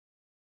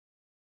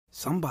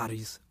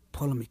Somebody's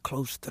pulling me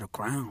close to the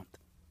ground.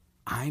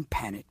 I ain't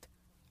panicked.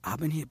 I've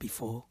been here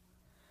before.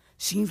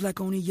 Seems like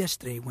only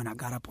yesterday when I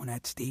got up on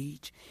that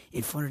stage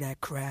in front of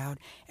that crowd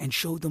and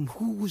showed them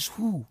who was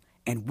who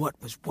and what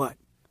was what.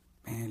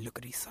 Man, look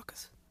at these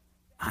suckers.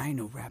 I ain't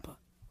no rapper.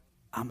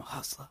 I'm a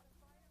hustler.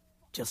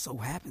 Just so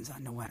happens I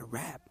know how to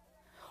rap.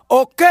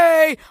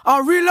 Okay,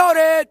 I'll reload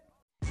it.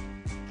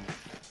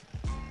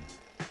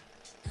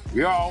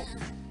 Yo,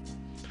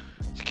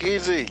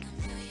 Skeezy.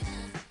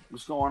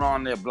 what's going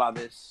on there,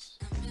 brothers?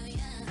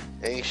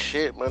 Ain't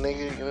shit, my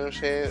nigga. You know what I'm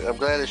saying? I'm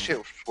glad this shit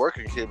was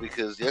working, kid,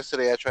 because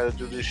yesterday I tried to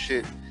do this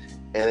shit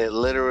and it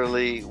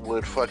literally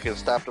would fucking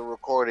stop the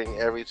recording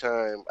every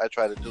time I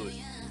try to do it.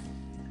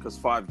 Because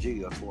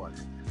 5G, that's why.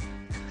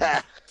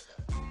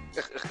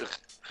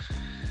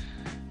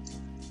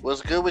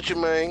 What's good with you,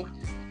 man?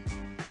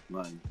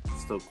 Man,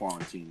 still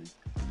quarantining.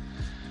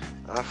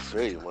 I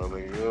feel you, my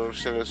nigga. You know what I'm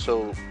saying?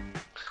 So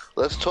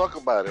let's talk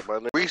about it,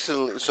 man.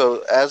 Recently,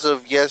 so as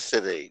of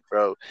yesterday,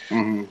 bro,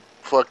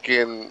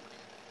 fucking,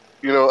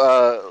 you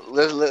know,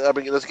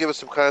 let's give it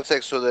some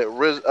context so that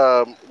Riz,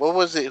 what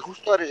was it? Who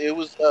started? It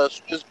was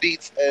Swizz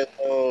Beatz and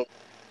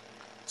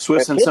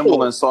Swizz and Pitbull.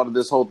 Timbaland started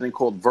this whole thing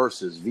called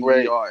Versus,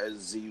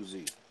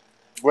 VERSZUZ.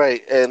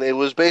 Right, and it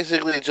was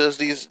basically just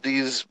these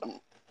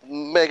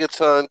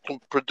megaton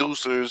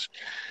producers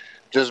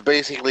just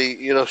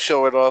basically, you know,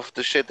 showing off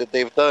the shit that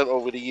they've done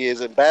over the years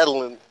and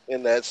battling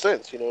in that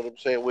sense, you know what I'm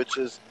saying? Which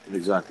is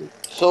Exactly.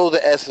 so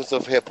the essence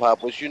of hip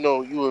hop, which, you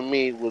know, you and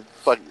me would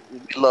fucking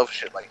love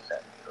shit like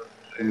that.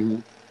 You know what I'm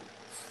saying?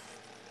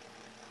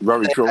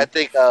 Very true. I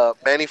think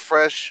Manny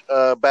Fresh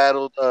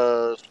battled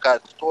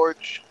Scott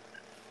Storch.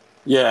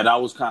 Yeah,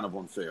 that was kind of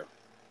unfair.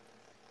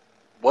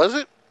 Was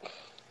it?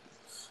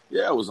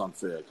 Yeah, it was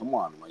unfair. Come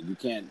on, like you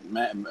can't.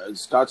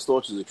 Scott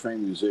Storch is a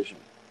trained musician.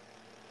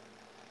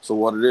 So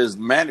what it is,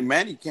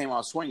 Manny came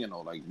out swinging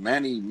though. Like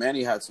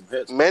Manny had some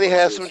hits. Manny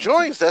had some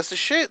joints. That's the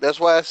shit. That's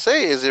why I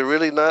say, is it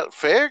really not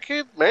fair,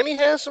 kid? Manny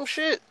has some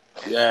shit.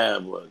 Yeah,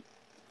 but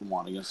come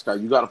on, against Scott,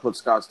 you got to put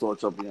Scott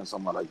Storch up against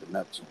somebody like the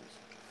Neptunes.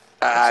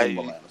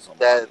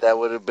 That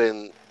would have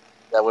been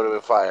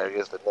fire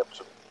against the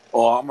Neptunes.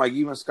 Or I'm like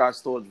even Scott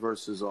Storch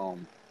versus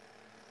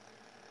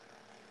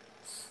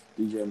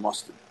DJ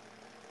Mustard.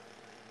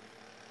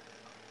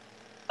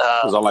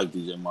 Because I like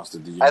DJ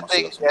Mustard. I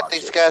think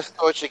Scott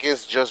Storch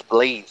against Just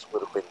Blaze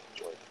would have been a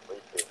joint.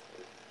 Right.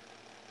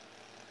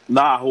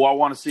 Nah, who I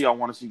want to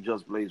see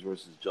Just Blaze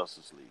versus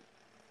Justice League.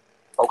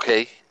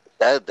 Okay,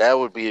 that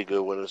would be a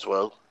good one as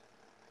well.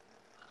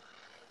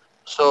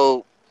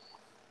 So,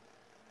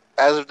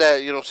 as of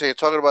that, you know what I'm saying,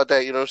 talking about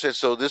that, you know what I'm saying,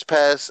 so this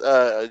past,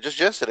 just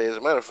yesterday, as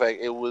a matter of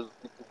fact, we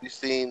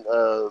seen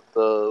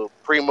the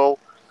Primo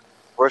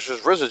versus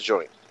RZA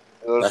joint.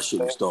 You know that shit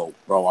was dope,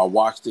 bro. I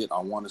watched it. I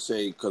want to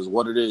say, because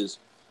what it is,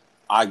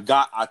 I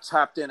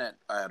tapped in at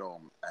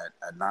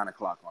 9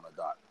 o'clock on the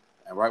dot.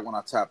 And right when I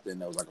tapped in,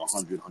 there was like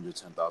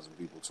 110,000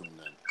 people tuned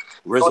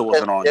in. RZA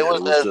wasn't on there.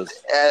 It was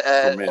just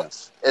premiere.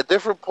 At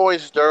different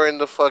points during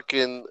the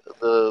fucking,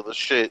 the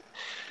shit,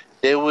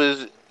 there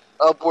was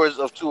upwards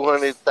of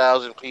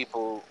 200,000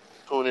 people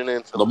tuning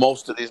in. The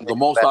most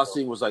I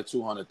seen was like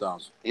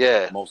 200,000.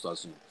 Yeah. Most I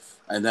seen.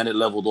 And then it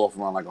leveled off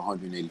around like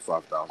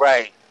 185,000.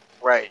 Right.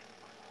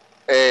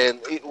 And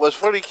what's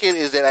funny, kid,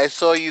 is that I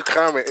saw you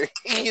comment.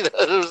 You know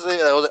what I'm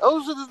saying? I was like,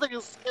 oh shit, this nigga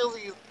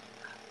Skillsy's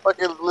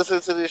fucking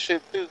listening to this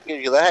shit too.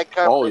 Because I had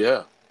commented. Oh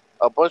yeah.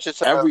 A bunch of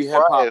times.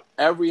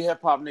 Every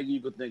hip hop nigga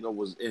you could think of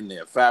was in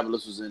there.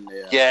 Fabulous was in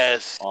there.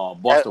 Yes.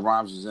 Busta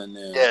Rhymes was in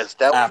there. Yes,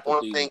 that was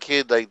one thing,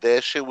 kid. Like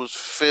that shit was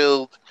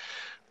filled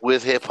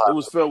with hip hop. It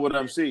was filled with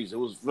MCs.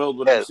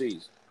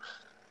 MCs.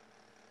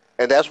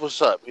 And that's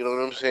what's up. You know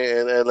what I'm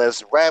saying? And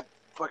as rap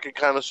fucking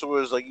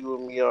connoisseurs like you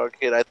and me are,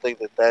 kid, I think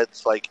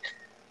that's like,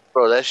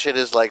 bro, that shit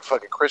is like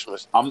fucking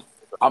Christmas. I'm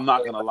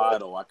not gonna lie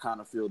though. I kind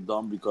of feel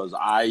dumb because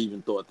I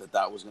even thought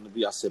that was gonna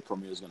be. I said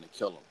Premier's gonna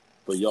kill him.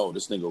 But yo,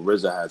 this nigga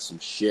RZA had some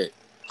shit.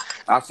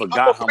 I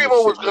forgot how much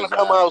Primo was gonna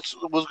come out,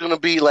 was gonna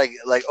be like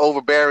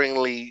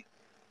overbearingly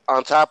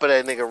on top of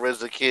that nigga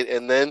RZA, kid,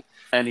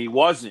 and he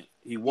wasn't.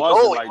 He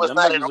wasn't. Like them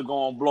niggas are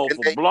going blow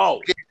for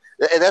blow.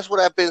 And that's what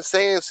I've been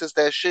saying since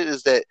that shit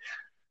is that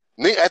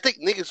I think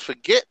niggas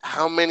forget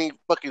how many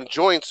fucking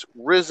joints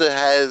RZA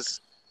has.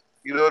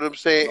 You know what I'm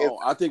saying? No,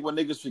 I think what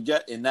niggas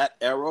forget in that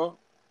era,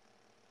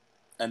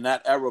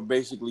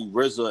 basically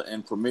RZA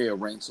and Premier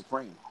reigned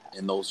supreme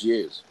in those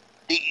years.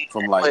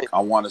 From like, I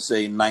want to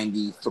say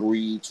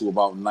 93 to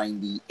about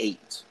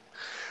 98.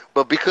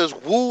 But because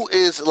Wu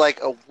is like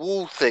a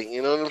Wu thing,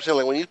 you know what I'm saying?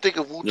 Like when you think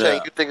of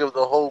Wu-Tang, you think of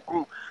the whole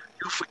group.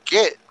 You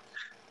forget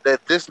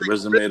that this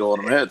RZA made all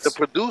them hits. The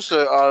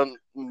producer on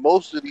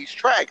most of these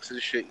tracks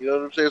and shit, you know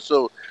what I'm saying?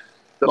 So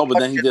but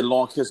then he did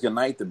Long Kiss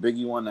Goodnight, the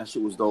Biggie one. That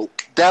shit was dope.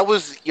 That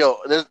was,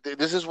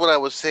 this is what I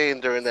was saying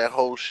during that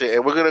whole shit.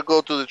 And we're going to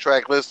go through the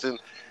track list and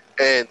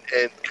kind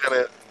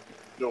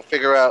of,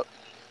 figure out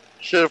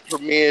should have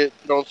premiered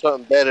on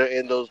something better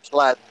in those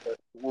slots.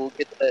 We'll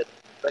get to that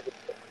second.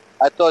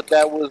 I thought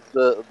that was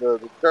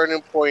the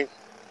turning point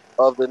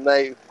of the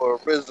night for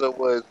RZA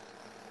was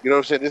You know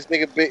what I'm saying? This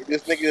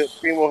nigga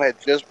Primo had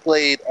just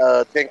played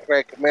Ten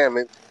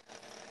Commandments.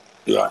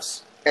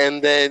 Yes.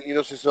 And then,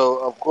 so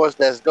of course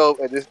that's dope.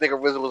 And this nigga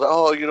RZA was like,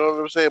 oh, you know what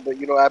I'm saying? But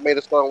I made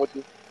a song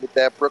with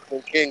that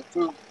Brooklyn King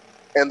too.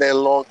 And then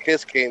Long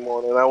Kiss came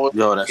on, and I was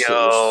shit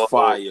was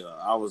fire.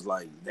 I was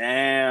like,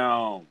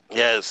 damn.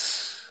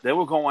 Yes. They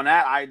were going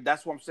at.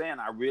 That's what I'm saying.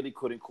 I really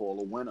couldn't call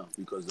a winner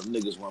because them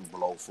niggas went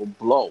blow for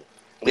blow.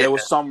 Yeah. There were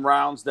some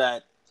rounds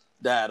that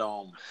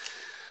Guru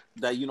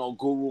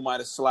might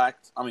have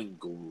slacked. I mean,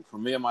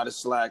 Premier might have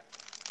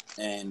slacked,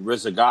 and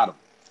RZA got him.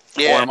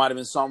 Yeah. Or it might have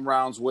been some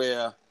rounds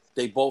where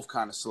they both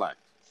kind of slacked.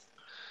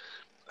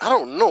 I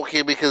don't know,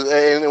 kid, because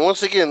and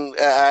once again,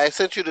 I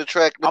sent you the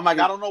track. I'm like,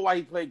 I don't know why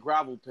he played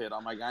Gravel Pit.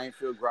 I'm like, I ain't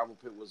feel Gravel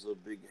Pit was a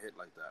big hit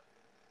like that.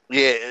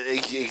 Yeah,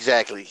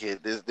 exactly,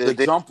 kid. The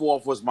jump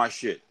off was my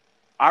shit.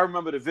 I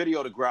remember the video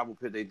of the Gravel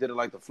Pit. They did it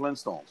like the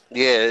Flintstones.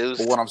 Yeah, it was.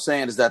 But what I'm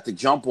saying is that the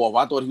jump off,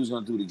 I thought he was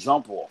going to do the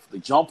jump off. The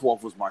jump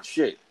off was my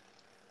shit.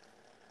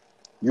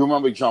 You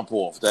remember jump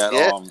off that?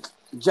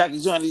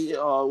 Jackie Johnny,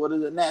 what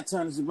is it? Nat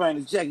Turner's the brain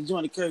is Jackie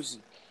Johnny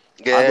Kersey.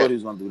 Yeah, I thought he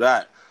was going to do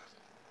that.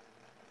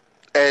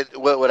 And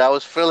what I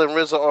was feeling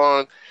RZA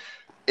on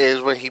is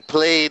when he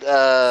played.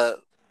 Well,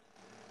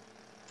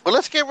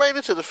 let's get right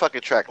into the fucking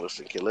track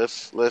listing, kid.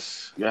 Let's. Go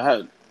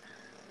ahead.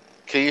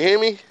 Can you hear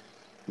me?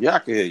 Yeah, I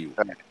can hear you.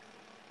 Right.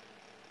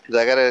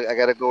 I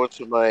gotta go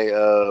into my.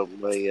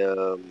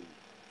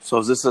 So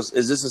is this a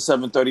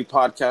 7:30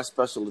 podcast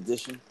special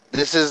edition?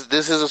 This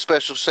is a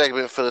special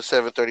segment for the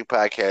 7:30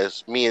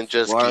 podcast. Me and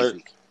Just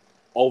Keezy.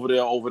 Over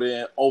there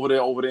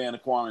in the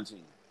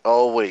quarantine.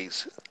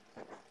 Always.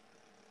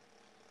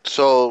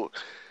 So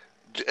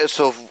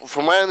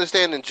from my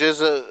understanding,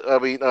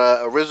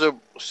 RZA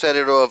set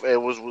it off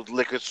and was with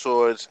Liquid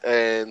Swords,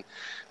 and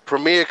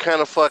Premier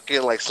kind of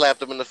fucking like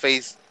slapped him in the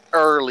face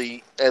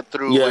early and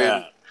threw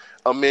in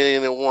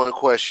 1,000,001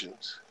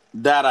 questions.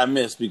 That I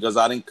missed because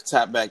I didn't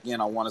tap back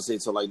in. I want to say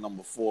to like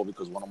number 4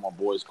 because one of my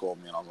boys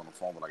called me and I was on the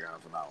phone for like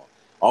half an hour.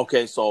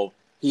 Okay, so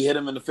he hit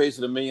him in the face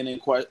with 1,000,000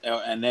 questions,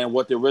 and then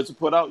what did RZA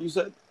put out? You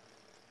said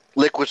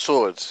Liquid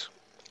Swords.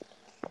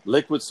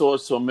 Liquid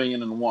Swords to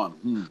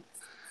 1,000,001.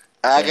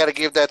 I gotta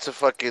give that to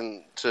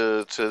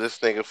this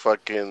nigga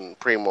fucking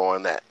Primo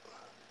on that.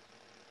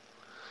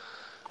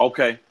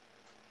 Okay.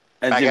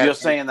 And if you're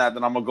saying that,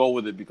 then I'm gonna go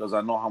with it because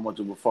I know how much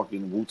of a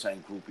fucking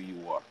Wu-Tang groupie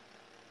you are.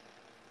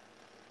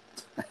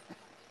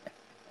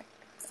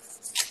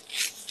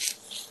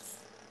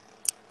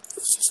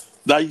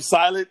 Now you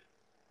silent?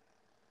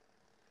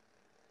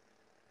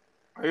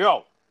 Hey,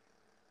 yo.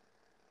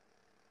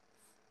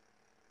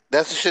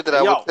 That's the shit that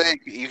I would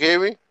think. You hear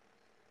me?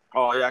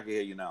 Oh, yeah, I can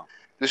hear you now.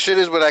 The shit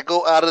is when I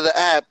go out of the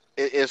app,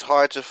 it's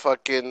hard to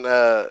fucking,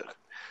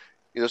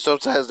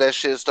 sometimes that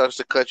shit starts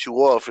to cut you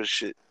off and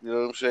shit. You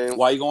know what I'm saying?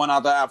 Why you going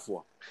out the app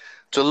for?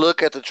 To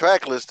look at the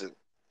track listing.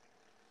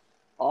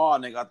 Oh,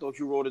 nigga, I thought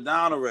you wrote it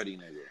down already,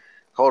 nigga.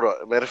 Hold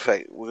on. Matter of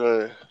fact,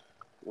 we're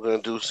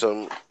gonna do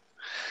some.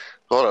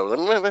 Hold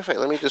on.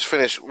 Let me just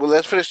finish. Well,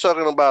 let's finish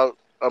talking about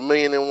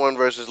 1,000,001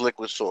 versus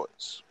Liquid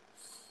Swords.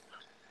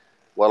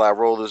 While I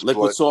roll this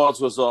Liquid Swords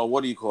was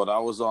what do you call it? I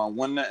was on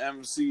When the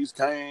MCs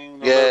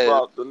Came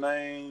about the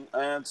name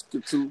and to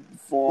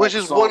perform, which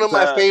is one of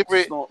my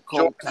favorite.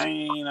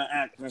 Cocaine and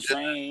acting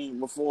insane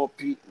before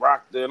Pete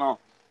rocked it on.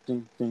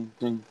 Ding ding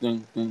ding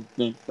ding ding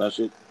ding. That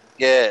shit.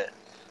 Yeah.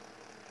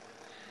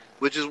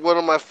 Which is one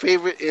of my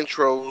favorite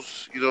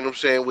intros. You know what I'm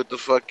saying with the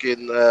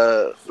fucking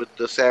with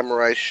the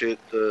samurai shit.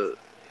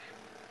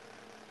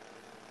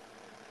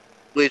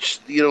 Which,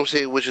 you know what I'm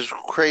saying, which is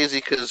crazy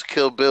because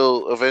Kill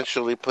Bill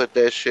eventually put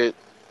that shit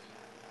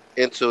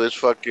into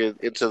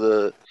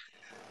the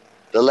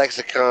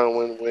lexicon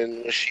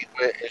when she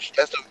went.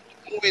 That's the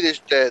movie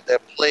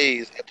that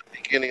plays at the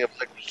beginning of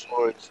Liquid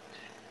Swords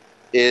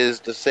is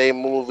the same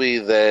movie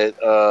that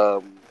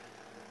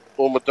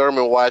Uma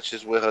Thurman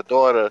watches with her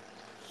daughter.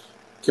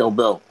 Kill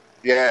Bill.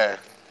 Yeah.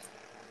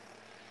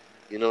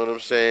 You know what I'm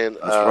saying?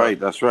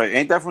 That's right.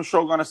 Ain't that from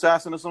Shogun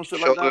Assassin or some shit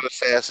like that? Shogun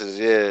Assassins,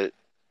 yeah.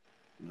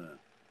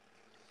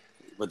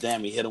 But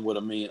damn, he hit him with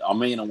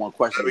 1,000,001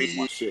 questions. I mean,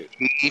 my shit.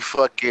 He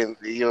fucking,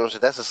 you know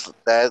what I'm saying?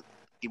 That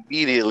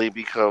immediately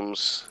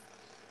becomes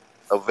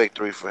a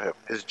victory for him.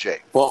 It's Jay.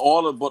 But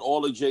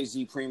all the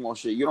Jay-Z Primo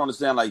shit, you don't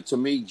understand. Like, to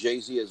me,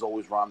 Jay-Z has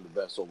always rhymed the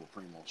best over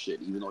Primo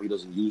shit. Even though he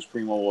doesn't use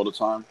Primo all the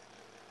time,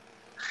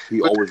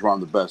 he always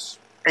rhymed the best.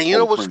 And you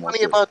know what's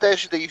funny about that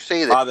shit that you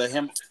say that?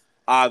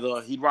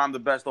 Either he'd rhyme the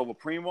best over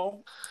Primo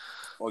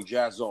or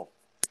Jaz-O.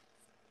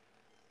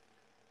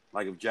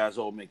 Like if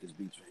Jaz-O make his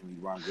beats for him,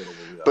 he'd rhyme good over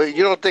Jaz-O. But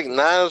you don't think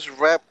Nas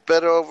rap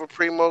better over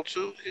Primo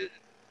too?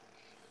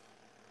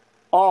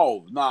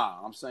 Oh, nah.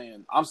 I'm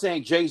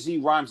saying Jay-Z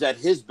rhymes at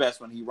his best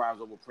when he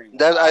rhymes over Primo.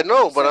 That I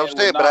know, but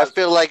I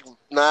feel like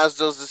Nas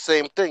does the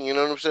same thing. You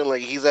know what I'm saying?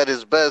 Like he's at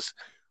his best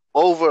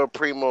over a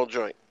Primo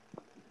joint.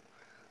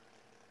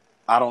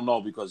 I don't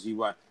know because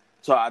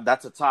so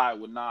that's a tie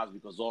with Nas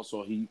because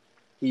also he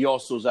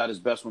also is at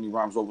his best when he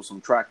rhymes over some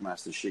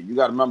Trackmaster shit. You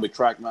got to remember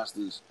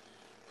Trackmasters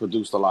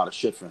produced a lot of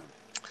shit for him.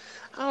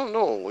 I don't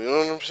know. You know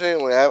what I'm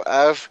saying? Like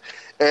I've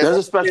and There's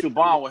a special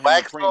bond with him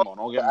and Primo.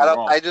 Don't get me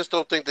wrong. I just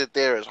don't think that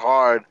they're as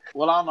hard.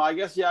 Well, I don't know. I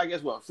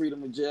guess what?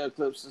 Freedom of Jail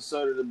clips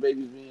inserted, the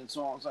babies being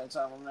torn, same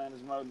time a man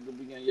is murdered at the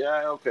beginning.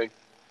 Yeah, okay.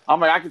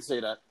 I could say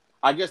that.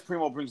 I guess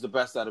Primo brings the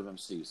best out of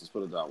MCs. Let's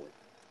put it that way.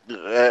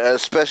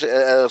 Especially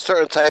a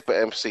certain type of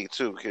MC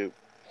too, kid.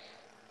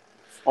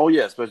 Oh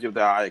yeah, especially if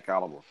they're high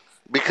caliber.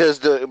 Because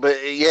it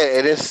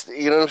is,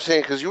 you know what I'm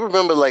saying? Because you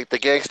remember like the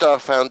Gangstar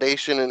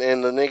Foundation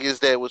and the niggas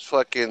that was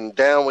fucking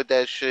down with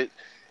that shit.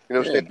 You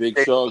know what I'm saying? Big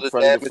Shug,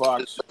 Freddie the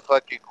Fox, the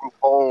fucking group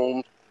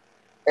homes,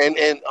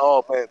 and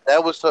oh man,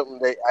 that was something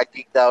that I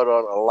geeked out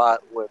on a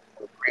lot when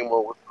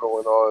Primo was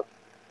going on.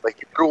 Like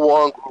he threw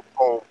on group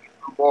homes, he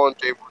threw on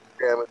J. Bruce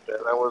Damage,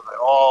 and I was like,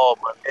 oh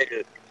my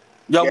nigga.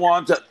 You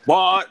want to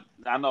what?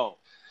 I know.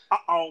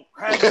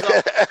 Hands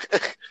up.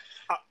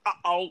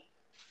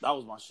 That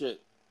was my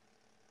shit.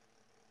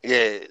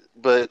 Yeah,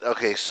 but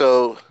okay,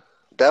 so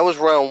that was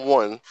round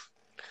one,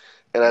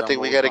 and I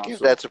think we got to give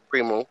that to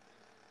Primo.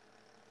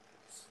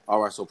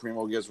 All right, so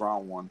Primo gets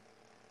round one.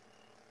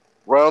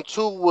 Round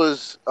two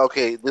was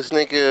okay. This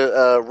nigga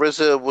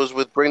RZA was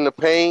with Bring the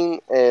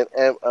Pain, and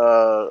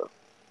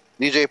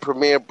DJ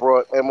Premier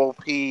brought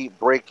MOP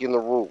Breaking the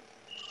Rules.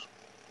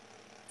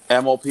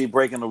 MOP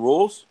Breaking the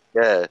Rules?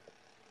 Yeah.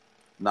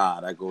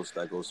 Nah, that goes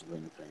to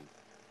Bring the Pain.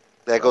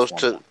 That goes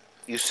to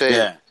you say.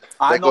 Yeah.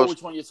 I know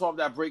which one you're talking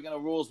about, Breaking the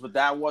Rules, but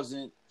that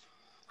wasn't.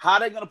 How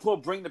they gonna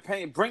put Bring the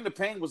Pain? Bring the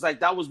Pain was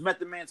like that was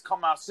Method Man's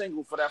come out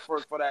single for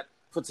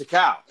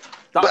Tikal.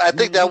 But I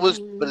think that was.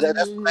 But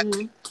that's what I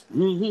think.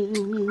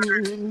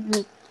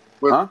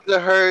 When I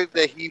heard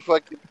that he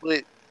fucking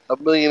put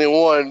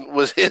 $1,000,001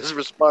 was his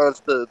response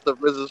to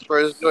RZA's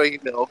first joint. He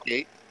said,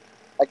 "Okay,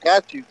 I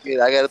got you,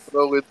 kid. I got to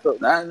throw in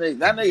something."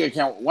 That nigga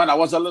can't. When I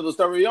was a little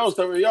stereo.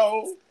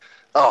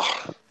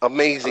 Oh,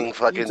 amazing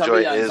fucking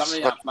joint is.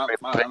 Matter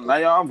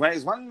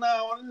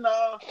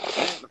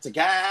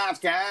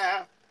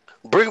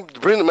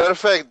of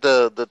fact,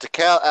 the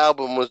Tikal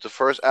album was the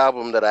first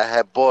album that I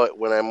had bought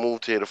when I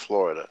moved here to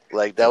Florida.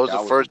 Like that was the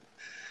first.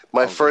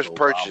 My first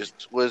purchase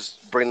was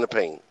Bring the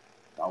Pain.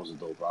 That was a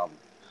dope album.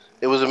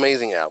 It was an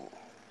amazing album.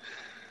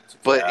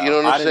 But you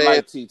know what I'm saying?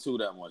 I didn't like T2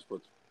 that much, but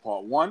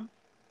part one,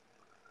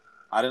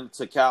 I didn't.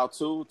 Tikal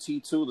 2,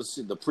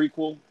 T2, the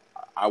prequel,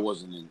 I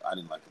didn't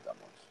like it that much.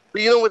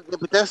 But you know what?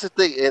 But that's the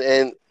thing,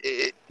 and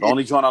the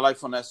only joint I liked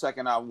from that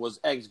second album was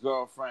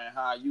Ex-Girlfriend.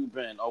 How you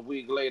been? A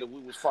week later, we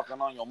was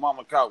fucking on your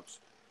mama couch.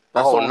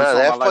 That's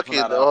that fucking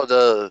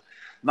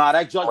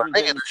that Judgment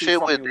Day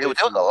shit with there was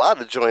a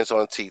lot of joints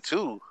on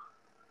T2.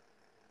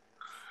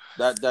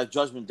 That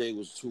Judgment Day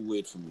was too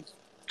weird for me.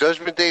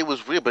 Judgment Day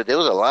was weird, but there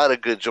was a lot of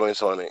good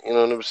joints on it. You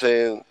know what I'm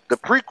saying? The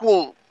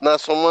prequel,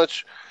 not so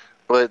much,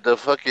 but the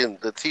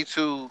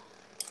T2.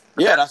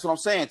 Yeah, that's what I'm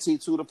saying.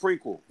 T2 the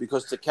prequel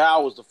because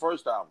Tikal was the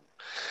first album.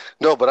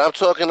 No, but I'm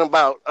talking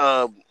about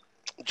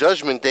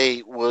Judgment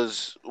Day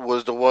was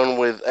the one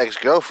with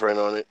Ex-Girlfriend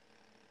on it.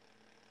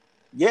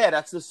 Yeah,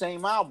 that's the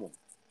same album.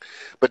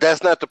 But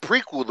that's not the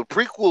prequel. The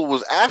prequel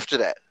was after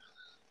that.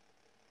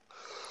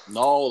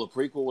 No, the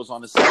prequel was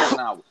on the second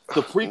album.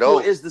 The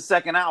prequel is the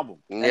second album.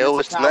 No,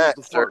 it's not.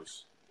 The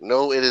first.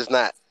 No, it is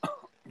not.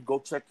 Go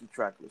check your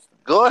track list.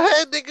 Go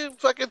ahead, nigga.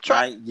 Fucking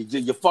try. Right?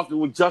 You're fucking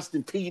with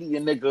Justin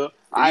Pedia, nigga.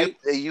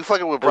 You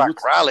fucking with Brock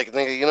Rolick,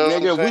 nigga. You know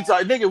what I'm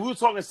saying? We were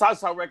talking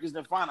Southside records,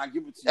 then fine, I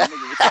give it to you,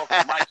 nigga. We're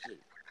talking my shit.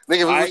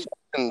 Nigga, we were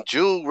talking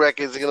Jew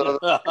records, you know.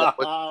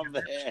 Oh,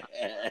 man.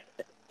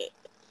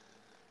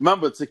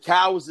 Remember,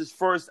 Tikal was his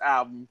first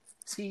album.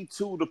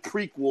 T2, the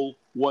prequel,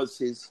 was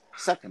his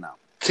second album.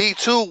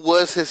 T2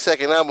 was his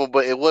second album,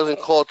 but it wasn't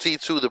called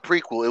T2, the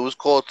prequel. It was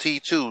called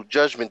T2,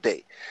 Judgment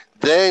Day.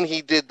 Then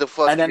he did the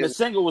fucking... And then the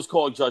single was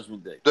called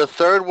Judgment Day. The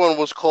third one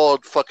was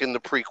called fucking the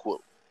prequel.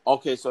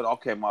 Okay,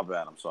 my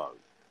bad. I'm sorry.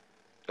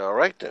 All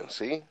right, then.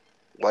 See?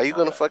 Why are you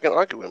going to fucking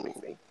argue with me,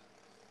 man?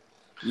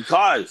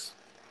 Because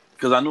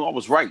I knew I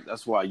was right.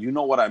 That's why. You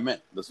know what I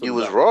meant. You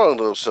was wrong,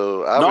 though,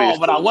 so... No,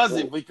 but I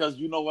wasn't because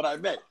you know what I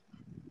meant.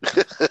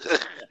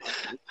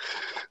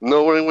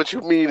 Knowing what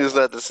you mean is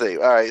not the same.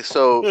 All right,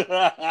 so...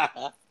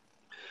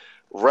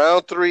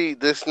 round 3,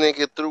 this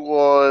nigga threw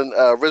on...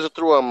 RZA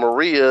threw on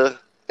Maria...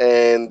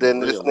 And then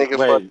this nigga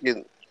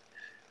fucking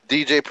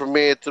DJ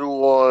Premier threw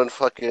on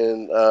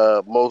fucking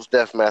Mos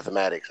Def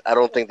Mathematics. I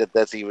don't think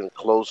that's even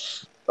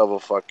close of a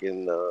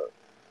fucking.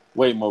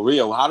 Wait,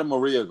 Maria? How did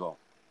Maria go?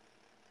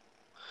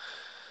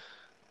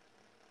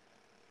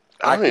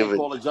 I can't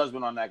call a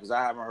judgment on that because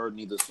I haven't heard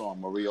neither song,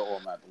 Maria or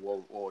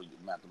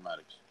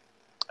Mathematics.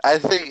 I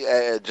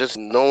think just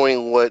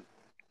knowing what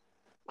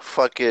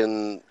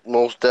fucking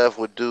Mos Def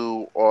would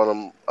do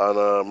on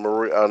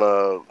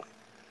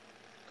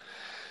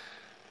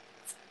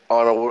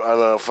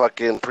a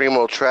fucking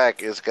Primo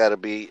track, it's gotta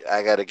be.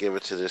 I gotta give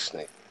it to this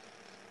nigga.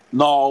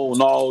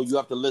 No, you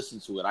have to listen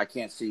to it. I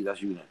can't see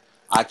that's you.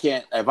 I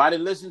can't. If I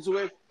didn't listen to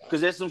it, because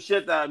there's some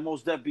shit that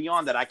Mos Def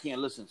beyond that I can't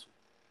listen to.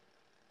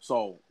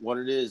 So what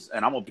it is,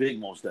 and I'm a big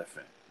Mos Def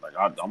fan. Like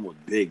I'm a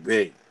big.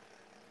 You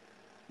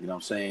know what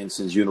I'm saying?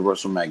 Since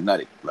Universal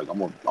Magnetic, like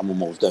I'm a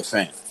Mos Def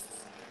fan.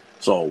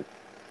 So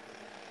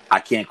I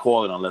can't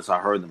call it unless I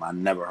heard them. I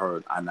never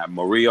heard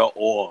Maria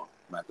or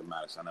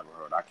Mathematics. I never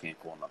heard. I can't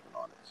call nothing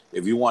on it.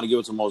 If you want to give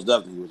it to Mos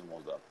Def, then give it to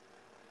Mos Def.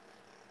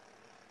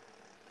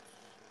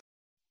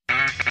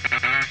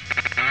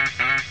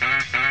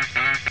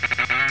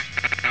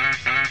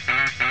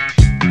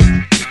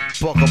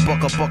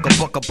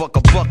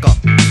 Bucka.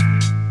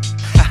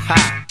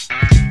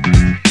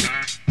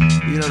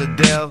 You know the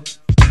deal.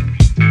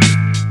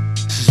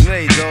 This is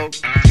me, though.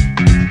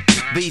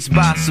 Beats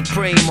by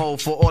Supremo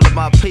for all of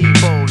my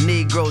people,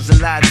 Negroes and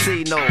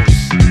Latinos,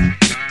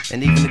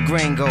 and even the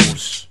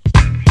gringos.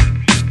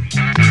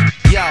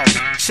 Yo,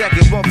 check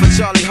it, 1 for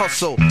Charlie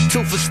Hustle,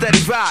 2 for Steady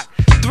Rock,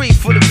 3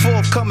 for the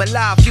forthcoming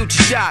live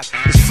Future Shock.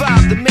 It's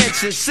 5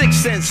 dimensions, 6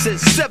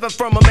 senses, 7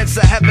 firmaments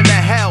of heaven and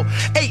hell,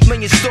 8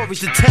 million stories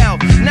to tell,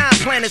 9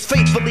 planets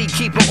faithfully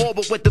keep an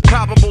orbit with the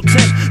probable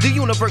 10th. The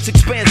universe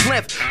expands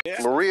length.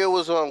 Maria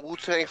was on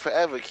Wu-Tang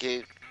Forever,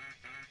 kid.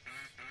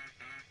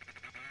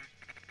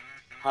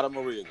 How did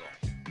Maria go?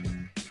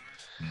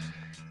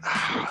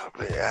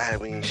 I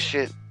mean,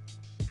 shit.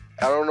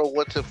 I don't know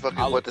what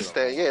to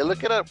stand. Yeah,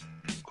 look it up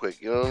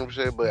quick. You know what I'm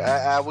saying? But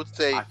I would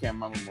say I can't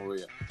remember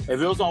Maria. If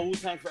it was on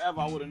Wu-Tang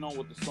Forever, I would have known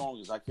what the song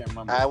is. I can't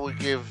remember. I would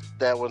give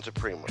that one to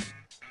Primo.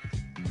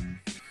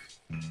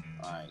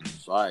 All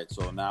right.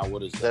 So now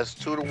what is that? That's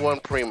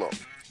 2-1 Primo.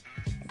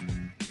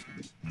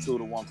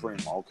 2-1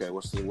 Primo. Okay.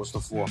 What's the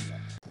fourth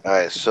one? All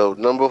right. So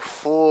number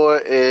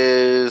 4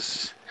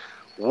 is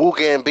Wu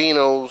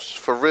Gambinos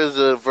for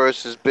RZA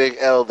versus Big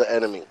L, The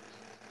Enemy.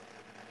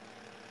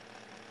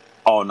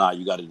 Oh, nah,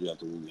 you got to do that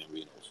to Wu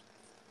Gambinos.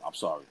 I'm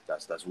sorry,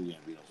 that's Wu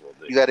Gambinos all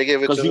day. You got to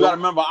give it to because you got to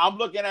remember. I'm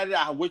looking at it.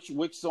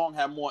 Which song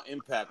had more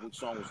impact? Which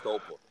song was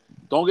doper?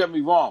 Don't get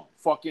me wrong.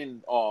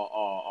 Fucking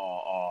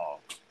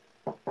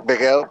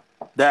Big L.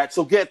 That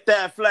so get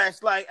that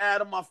flashlight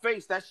out of my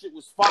face. That shit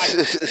was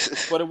fire,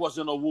 but it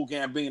wasn't no Wu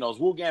Gambinos.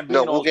 Wu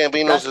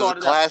Gambinos is a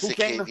classic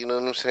kid. You know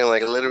what I'm saying?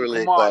 Like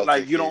literally,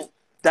 like you don't.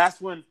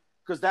 That's when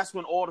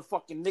all the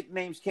fucking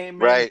nicknames came in.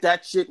 Right.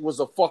 That shit was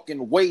a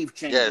fucking wave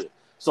changer. Yes.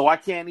 So I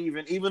can't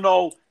even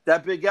though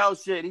that Big L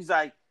shit, he's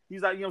like, you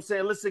know what I'm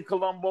saying? Listen,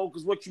 Columbo,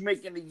 because what you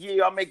make in a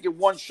year, I make it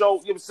one show. You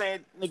know what I'm saying?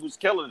 Nigga was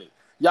killing it.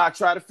 Y'all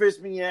try to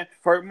fist me in,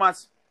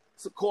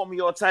 call me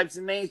all types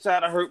of names,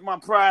 try to hurt my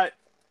pride.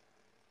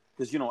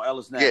 Because, you know,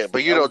 Ellis Nash. Yeah,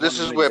 but you know, this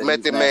is where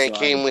Method Man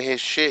came with his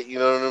shit. You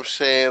know what I'm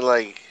saying?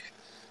 Like,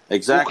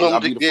 exactly. Who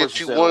come to get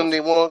you one, they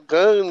want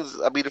guns.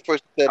 I'll be the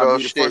first to set off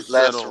shit,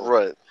 last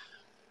run.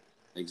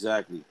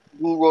 Exactly.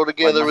 We roll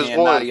together as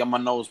one. Naughty on my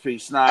nose,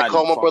 snotty, I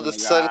call my brother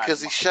son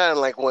because he shine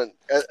like one.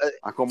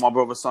 I call my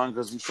brother son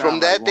because he shine from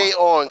that like day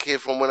one. on,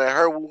 kid, from when I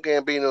heard Wu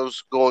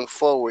Gambinos going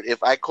forward,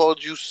 if I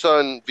called you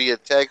son via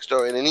text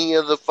or in any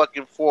other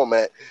fucking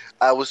format,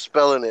 I was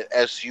spelling it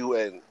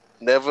S-U-N.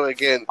 Never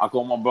again. I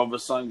call my brother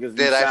son because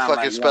did I fucking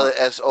like spell it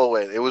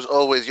S-O-N. It was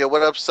always, yo,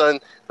 what up,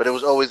 son? But it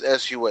was always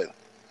S-U-N.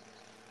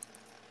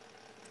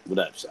 What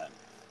up, son?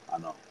 I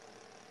know.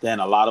 Then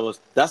a lot of us,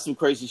 that's some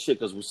crazy shit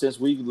because since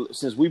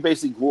we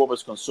basically grew up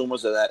as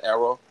consumers of that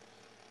era,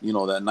 you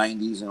know, that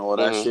 90s and all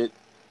that shit.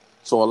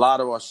 So a lot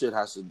of our shit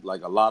has to,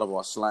 like, a lot of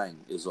our slang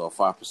is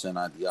 5%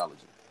 ideology.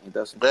 Ain't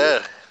that some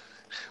shit?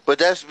 But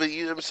you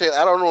know what I'm saying?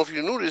 I don't know if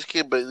you knew this,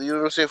 kid, but you know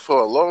what I'm saying?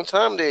 For a long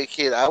time there,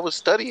 kid, I was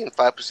studying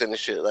 5% of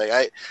shit. Like,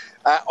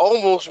 I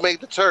almost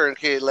made the turn,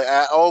 kid. Like,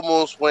 I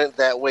almost went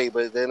that way,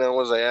 but then I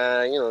was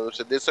like, you know,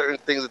 so there's certain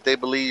things that they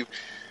believe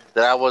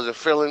that I wasn't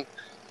feeling.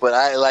 But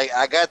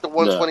I got the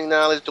 120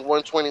 knowledge, the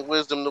 120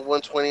 wisdom, the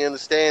 120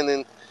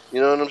 understanding.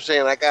 You know what I'm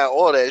saying? I got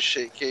all that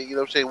shit, kid. You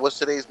know what I'm saying? What's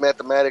today's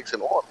mathematics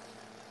and all?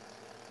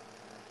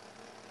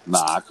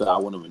 Nah, I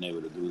wouldn't have been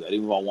able to do that.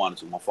 Even if I wanted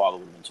to, my father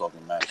would have been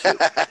talking mad shit.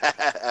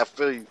 I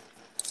feel you.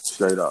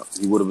 Straight up.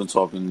 He would have been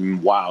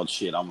talking wild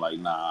shit. I'm like,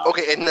 nah.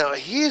 Okay, and now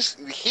here's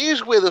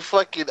where the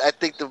fucking, I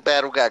think the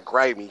battle got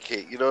grimy,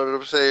 kid. You know what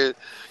I'm saying?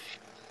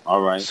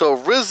 All right. So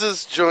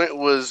RZA's joint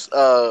was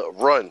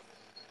Run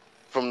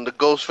from the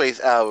Ghostface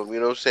album, you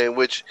know what I'm saying?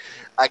 Which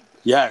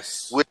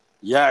Yes,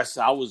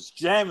 I was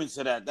jamming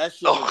to that. That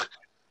shit was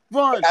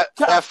Run.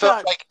 I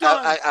felt like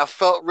I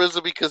felt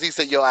RZA because he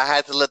said, yo, I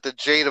had to let the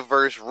Jada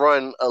verse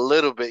run a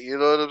little bit, you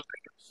know what I'm saying?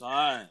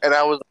 Son. And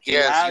I was like,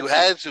 yes, you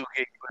had to.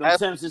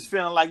 Sometimes it's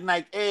feeling like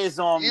Nike Airs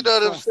on me. You know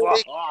what I'm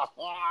saying?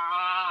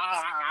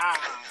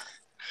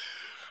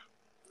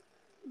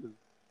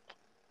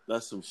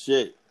 That's some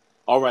shit.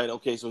 All right,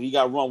 okay, so he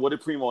got Run. What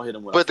did Primo hit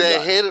him with? But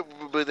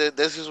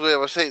this is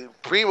where I'm saying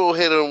Primo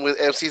hit him with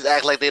MCs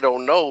act like they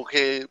don't know,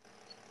 kid.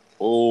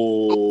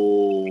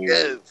 Oh.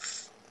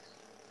 Yes.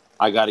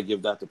 I got to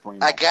give that to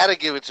Primo. I got to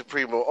give it to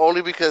Primo,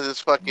 only because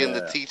it's fucking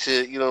the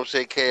teacher, you know what I'm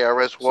saying,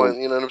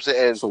 KRS-One, you know what I'm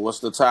saying? And so what's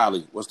the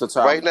tally?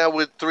 Right now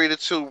we're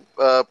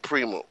 3-2,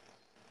 Primo.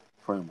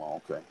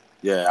 Primo, okay.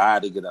 Yeah, I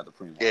had to get that to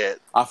Primo. Yeah.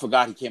 I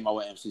forgot he came out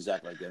with MC's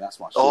act like that. That's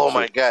my shit. Oh,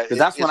 my God. Because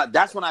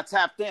that's when I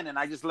tapped in and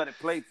I just let it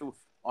play through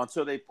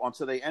until they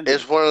ended.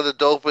 It's one of the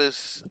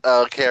dopest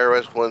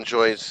KRS-One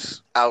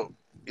joints out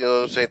You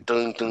know what I'm saying?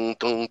 Dun, dun,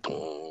 dun,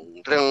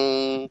 dun,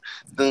 dun,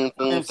 dun,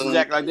 dun, MCs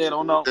act like they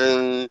don't know.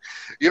 dun.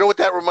 You know what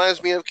that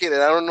reminds me of, kid?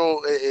 And I don't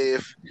know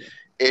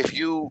if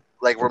you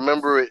like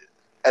remember it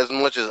as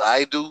much as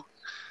I do,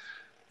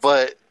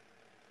 but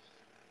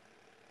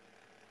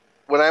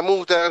when I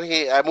moved down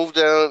here, I moved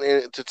down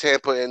to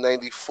Tampa in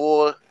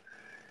 '94,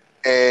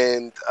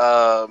 and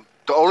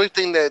the only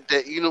thing that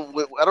you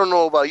know, I don't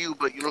know about you,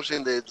 but you know what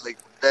I'm saying, that like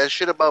that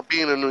shit about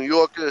being a New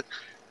Yorker,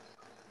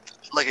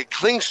 like it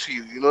clings to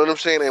you. You know what I'm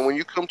saying? And when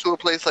you come to a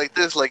place like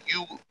this, like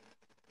you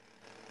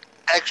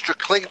extra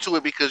cling to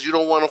it because you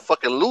don't want to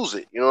fucking lose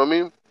it. You know what I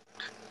mean?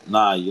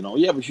 Nah, you know,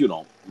 yeah, but you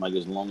don't. Like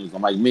as long as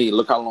I'm like me,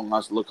 look how long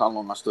I stood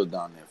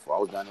down there for. I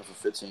was down there for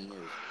 15 years.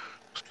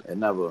 It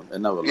never. Yeah,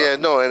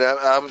 left no, and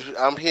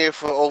I'm here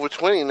for over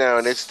 20 now,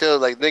 and it's still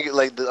like nigga,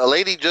 like a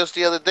lady just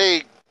the other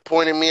day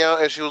pointed me out,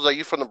 and she was like,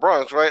 "You from the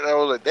Bronx, right?" And I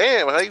was like,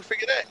 "Damn, how you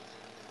figure that?"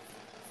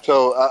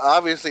 So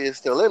obviously it's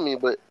still in me,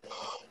 but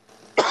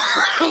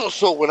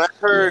so when I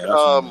heard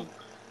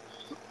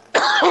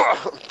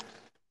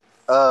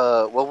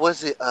what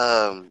was it,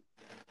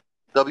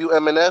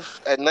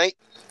 WMNF at night,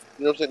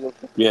 you know what I'm saying?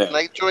 Yeah,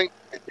 night joint.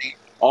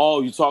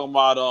 Oh, you talking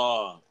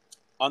about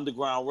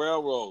Underground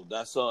Railroad?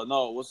 That's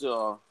no, what's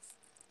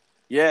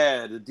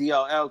yeah, the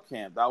DLL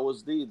camp. That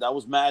was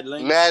Mad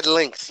Links. Mad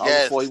Links,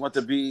 yes. Before he went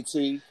to BET,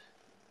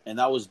 and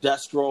that was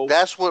Destro.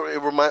 That's what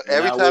it reminds.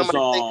 Every time I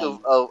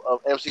think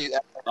of MC,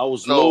 that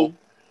was Lou.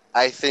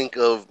 I think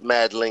of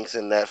Mad Links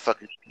and that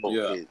fucking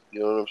kid. You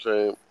know what I'm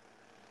saying?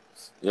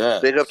 Yeah.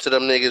 Big up to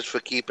them niggas for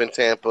keeping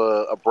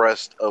Tampa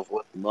abreast of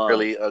what's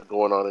really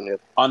going on in here.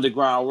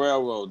 Underground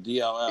Railroad,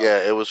 DLL.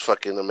 Yeah, it was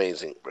fucking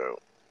amazing, bro.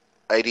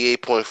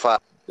 88.5.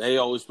 They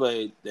always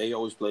played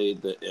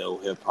the ill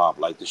hip hop,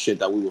 like the shit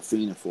that we were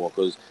fiending for.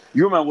 Because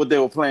you remember what they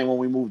were playing when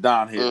we moved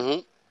down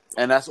here,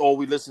 and that's all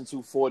we listened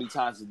to 40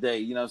 times a day.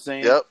 You know what I'm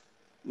saying? Yep.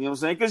 You know what I'm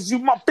saying? Because you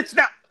my bitch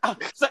now.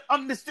 Say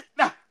I'm this shit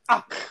now.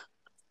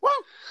 Woo.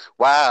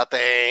 Wild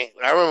Thing.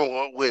 I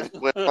remember when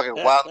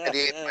fucking Wild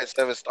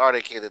 88.7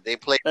 started, kid. They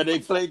played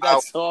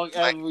that song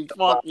every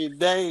fucking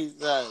day.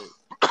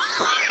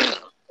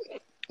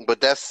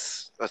 But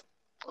that's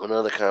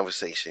another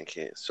conversation,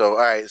 kid. So, all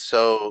right.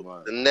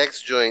 So the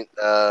next joint,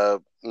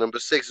 number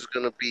 6 is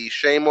gonna be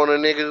 "Shame on a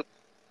Nigga"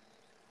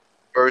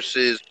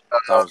 versus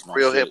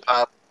Real Hip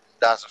Hop,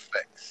 Das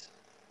EFX.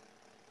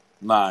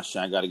 Nah,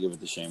 I gotta give it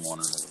to Shame on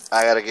a Nigga.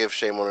 I gotta give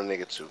Shame on a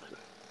Nigga too.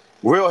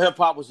 Real Hip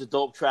Hop was a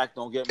dope track.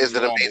 Don't get me wrong.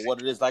 Amazing? But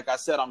what it is, like I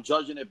said, I'm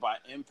judging it by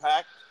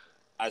impact,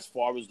 as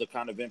far as the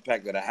kind of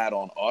impact that it had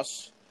on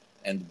us.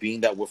 And being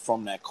that we're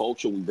from that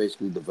culture, we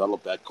basically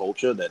developed that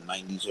culture, that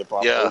 90s hip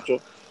hop culture.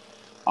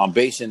 I'm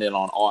basing it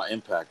on our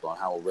impact, on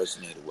how it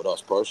resonated with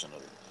us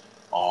personally.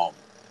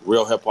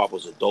 Real Hip Hop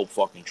was a dope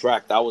fucking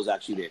track. That was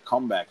actually their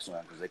comeback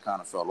song because they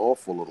kind of fell off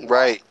for a little while.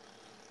 Right.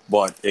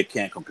 But it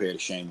can't compare to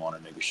Shame on a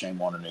Nigga.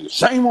 Shame on a Nigga.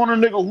 Shame on a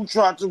nigga who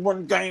tried to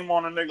run game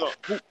on a nigga.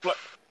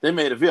 They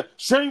made it feel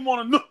shame on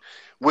a nigga.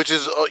 Which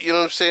is, you know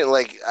what I'm saying?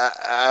 Like,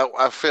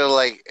 I feel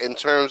like in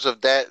terms of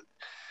that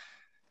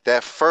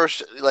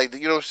first, like,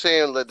 you know what I'm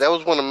saying? Like, that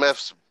was one of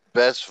Meth's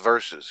best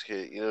verses,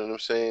 kid. You know what I'm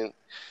saying?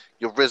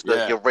 Your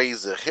RZA, your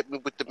Razor, hit me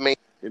with the main.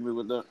 Hit me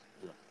with the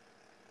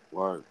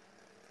word.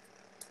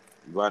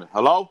 You got it.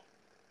 Hello?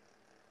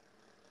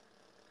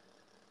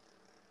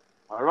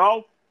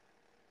 Hello?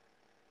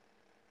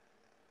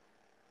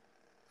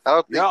 I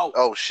don't think.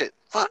 Oh shit!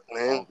 Fuck,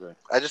 man. Okay.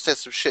 I just said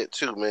some shit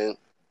too, man.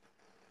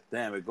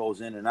 Damn, it goes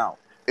in and out.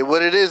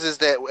 What it is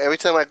that every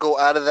time I go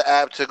out of the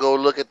app to go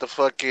look at the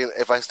fucking,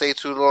 if I stay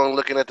too long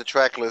looking at the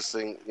track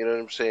listing, you know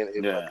what I'm saying?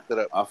 It fucks it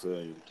up. I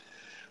feel you.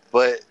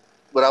 But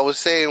what I was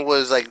saying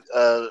was like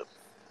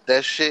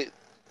that shit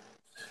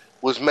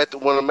was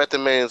one of Method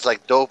Man's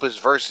like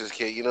dopest verses,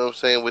 kid. You know what I'm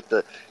saying? With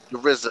the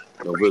RZA,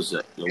 the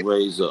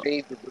Razor.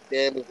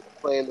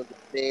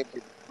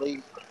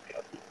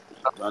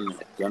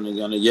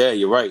 Gunna. Yeah,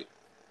 you're right.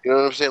 You know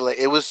what I'm saying? Like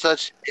it was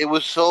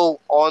so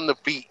on the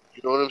beat.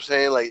 You know what I'm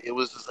saying? Like it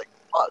was just like,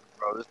 fuck,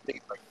 bro, this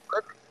thing's like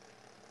perfect.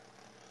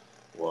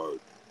 Word.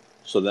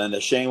 So then the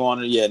Shame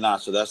on it,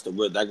 so that's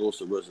that goes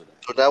to RZA.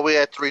 So now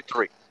we're at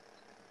 3-3.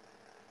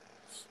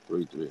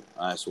 3-3.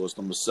 All right, so what's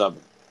number 7?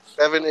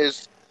 7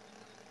 is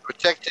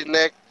Protect Your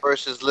Neck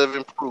versus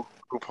Living Proof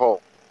Group Home.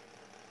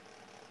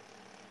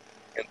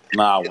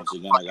 Once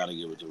again, I gotta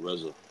give it to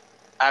RZA.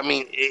 I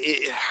mean,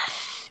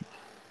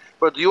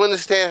 but do you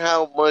understand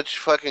how much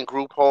fucking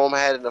Group Home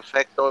had an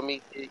effect on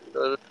me? You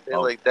know what I'm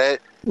saying? Like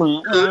that.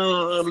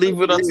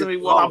 Leave it up to me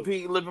while I'm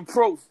being Living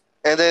Proof.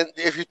 And then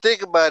if you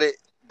think about it,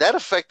 that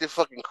affected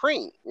fucking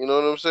Cream. You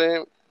know what I'm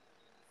saying?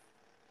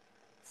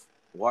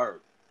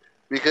 Word.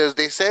 Because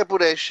they sample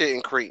that shit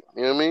in Cream.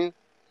 You know what I mean?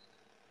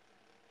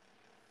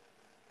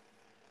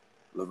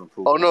 Living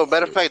Proof. Oh no!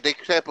 Matter of fact, they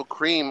sample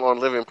Cream on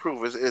Living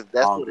Proof. That's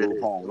what it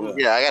is. Home,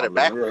 yeah, I got it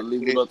backwards.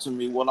 Leave it up to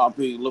me while I'm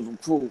being Living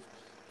Proof.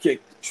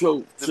 Kick the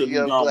truth to the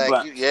young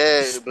black.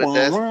 Yeah, but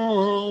that's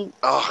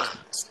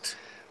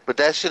But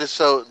that shit is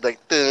so like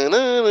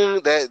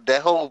that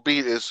whole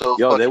beat is so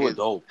Yo, fucking. they were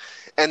dope.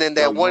 And then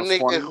that one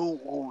nigga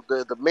who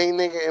the main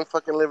nigga in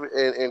fucking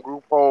in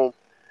Group Home,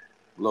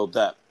 Lil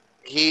Dap.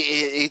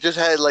 He just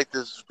had like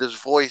this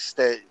voice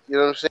that, you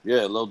know what I'm saying?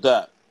 Yeah, Lil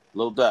Dap.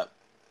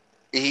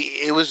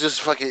 It was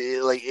just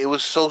fucking like, it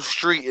was so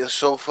street and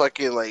so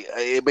fucking like,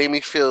 it made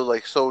me feel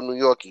like so New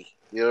Yorky.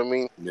 You know what I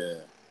mean? Yeah.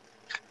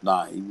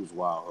 Nah, he was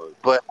wild hood.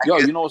 But yo,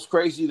 you know what's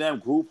crazy? Them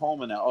Group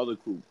Home and that other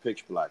group,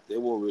 Pitch Black, they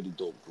were a really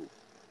dope group.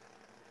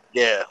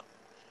 Yeah.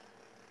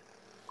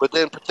 But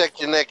then Protect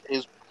Your Neck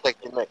is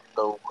Protect Your Neck,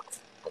 so.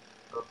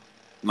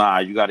 Nah,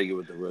 you got to give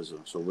it to RZA.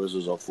 So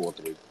RZA's up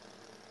 4-3.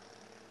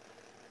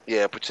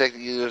 Yeah,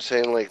 you know what I'm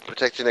saying? Like,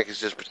 Protect Your Neck is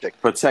just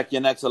Protect. Protect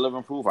Your Neck's a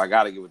living proof. I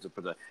got to give it to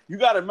Protect. You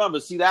got to remember,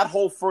 see, that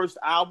whole first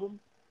album,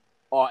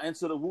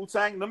 Into the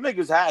Wu-Tang, them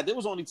niggas there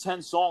was only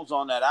 10 songs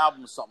on that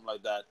album or something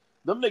like that.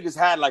 Them niggas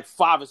had like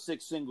 5 or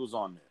 6 singles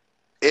on there.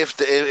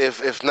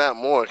 If not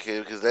more,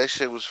 kid, because that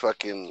shit was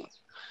fucking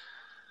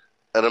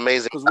an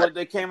amazing. Because what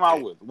they came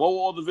out with? What were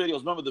all the videos?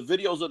 Remember, the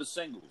videos are the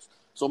singles.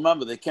 So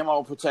remember, they came out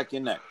with Protect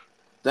Your Neck.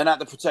 Then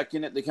after Protect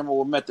Your Neck, they came out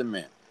with Method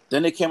Man.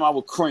 Then they came out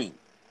with Cream.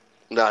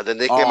 No, then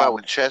they came out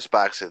with Chess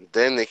Boxing.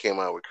 Then they came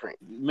out with Cream.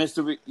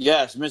 Mr.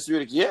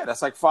 Riddick. Yeah,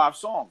 that's like 5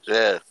 songs.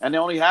 Yeah. And they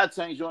only had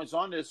 10 joints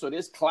on there, so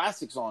there's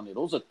classics on there.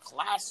 Those are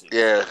classics.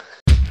 Yeah.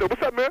 So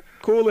what's up, man?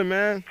 Coolin',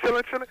 man.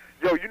 Chillin'.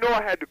 Yo, you know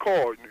I had to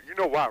call. You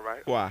know why,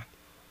 right? Why?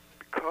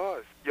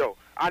 Because, yo,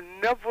 I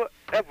never,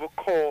 ever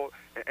called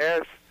and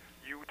asked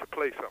you to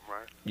play something,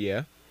 right?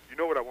 Yeah. You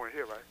know what I want to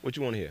hear, right? What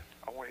you want to hear?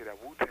 I want to hear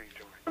that Wu-Tang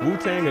joint.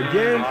 Wu-Tang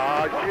again?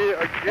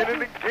 Yeah, again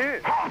and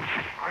again.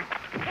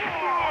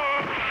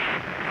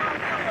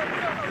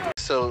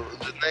 So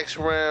the next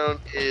round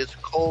is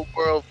Cold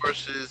World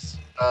versus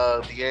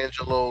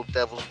D'Angelo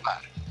Devil's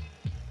Pie.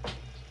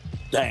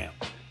 Damn.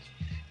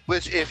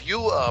 Which, if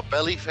you are a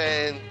Belly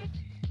fan,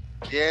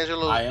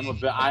 D'Angelo. I am a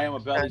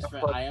Belly's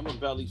fan. I am a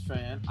Belly's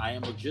fan. I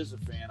am a Jizza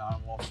fan.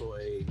 I'm also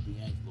a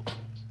D'Angelo fan.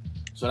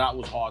 So that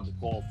was hard to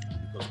call for me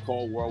because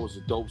Cold World was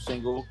a dope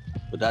single,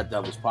 but that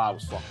Devil's Pie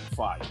was fucking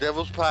fire.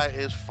 Devil's Pie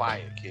is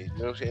fire, kid. You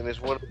know what I'm saying? It's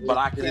one. But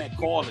I can't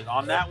call it.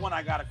 On that one,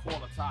 I gotta call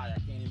a tie. I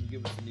can't even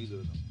give it to neither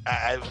of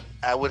them.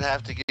 I would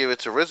have to give it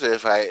to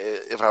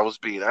RZA if I was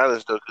being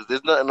honest though, because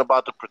there's nothing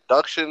about the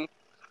production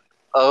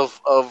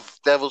of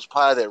Devil's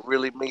Pie that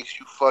really makes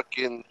you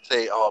fucking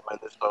say, "Oh man,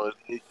 this song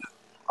is."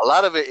 A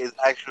lot of it is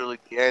actually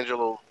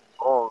D'Angelo's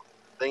song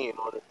singing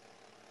on it.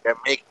 That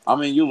make. I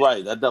mean, you're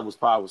right. That Devil's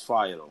Pie was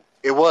fire though.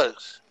 It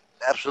was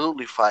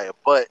absolutely fire.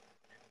 But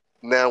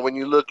now, when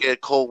you look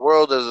at Cold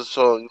World as a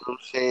song, you know what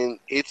I'm saying?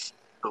 It's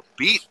the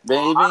beat.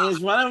 Baby, it's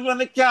running from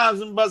the cows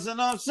and buzzing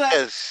off sex.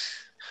 Yes.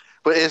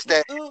 But it's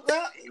that. What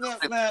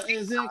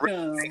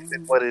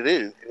it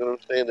is. You know what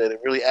I'm saying? That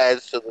it really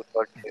adds to the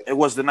fucking. It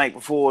was the night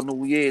before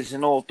New Year's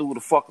and all through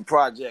the fucking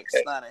projects.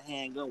 Not a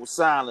handgun was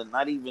silent.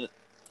 Not even.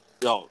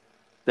 Yo,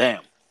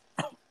 damn.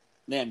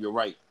 Damn, you're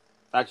right.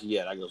 Actually,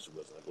 yeah, that goes to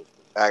RZA.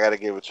 I gotta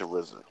give it to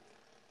RZA.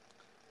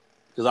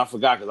 Because I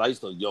forgot, because I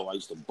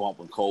used to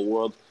bump in Cold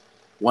World.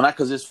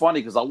 Because it's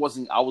funny, because I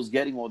was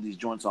getting all these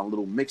joints on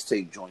little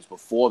mixtape joints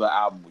before the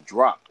album would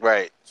drop.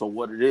 Right. So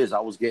what it is, I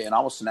was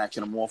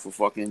snatching them off for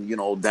fucking,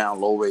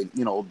 down low rate,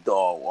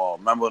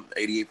 remember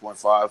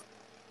 88.5?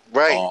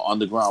 Right.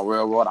 Underground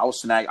Railroad. I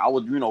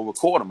would,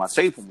 record them. I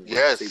tape them.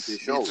 Yes, tape their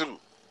shows.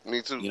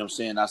 Me too. You know what I'm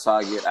saying? That's how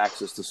I get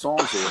access to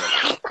songs or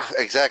whatever.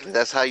 Exactly.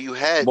 That's how you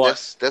had.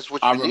 But that's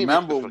what you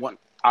needed.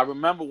 I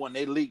remember when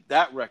they leaked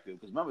that record,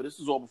 because remember, this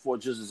is all before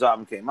Jizza's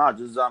album came out.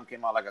 Jizza's album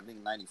came out, like, I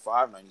think,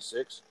 95,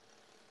 96.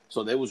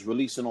 So they was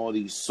releasing all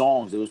these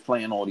songs. They was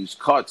playing all these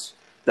cuts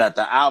that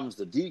the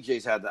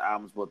DJs had the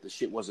albums, but the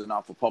shit wasn't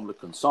out for public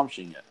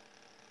consumption yet.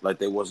 Like,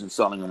 they wasn't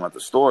selling them at the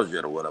stores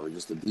yet or whatever.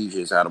 Just the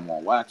DJs had them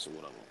on wax or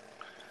whatever.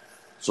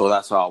 So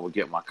that's how I would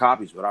get my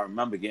copies. But I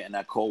remember getting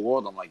that Cold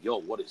World. I'm like, yo,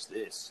 what is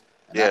this?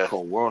 And that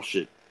Cold World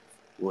shit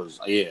was,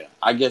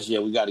 I guess,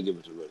 we got to give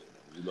it to RZA.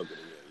 You look at it,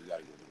 you got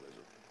to give it to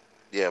RZA.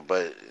 Yeah,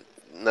 but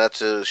not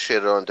to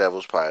shit on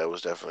Devil's Pie. It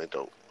was definitely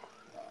dope.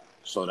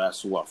 So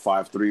that's what,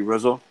 5-3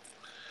 RZA?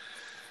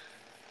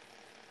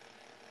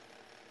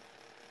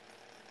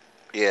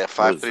 Yeah,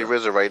 5-3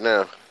 RZA right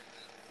now.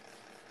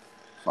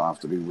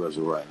 5-3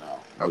 RZA right now.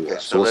 Okay,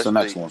 so what's the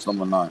next one? It's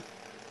number 9.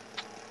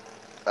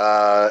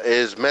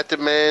 Is Method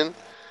Man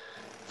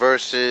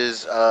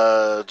versus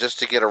Just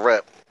to Get a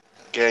Rep,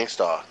 Gang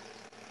Starr.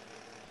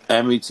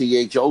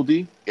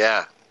 METHOD?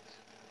 Yeah.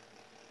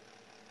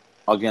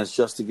 Against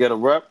Just to Get a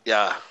Rep?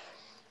 Yeah.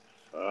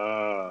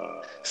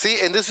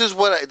 See, and this is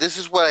what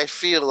I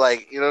feel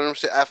like. You know what I'm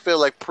saying? I feel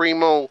like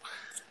Primo.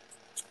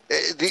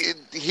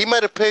 He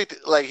might have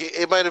picked, like,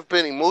 it might have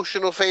been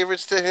emotional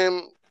favorites to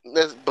him,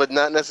 but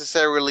not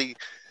necessarily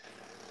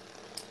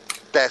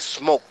that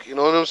smoke. You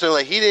know what I'm saying?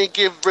 Like, he didn't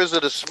give RZA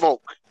the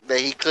smoke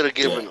that he could have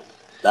given him.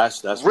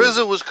 That's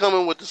RZA was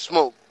coming with the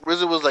smoke.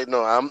 RZA was like,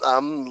 no,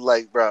 I'm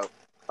like, bro,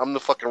 I'm the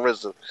fucking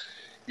RZA.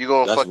 You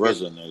gonna fucking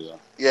RZA, nigga.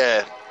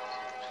 Yeah.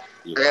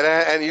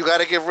 And you got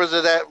to give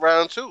RZA that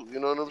round too. You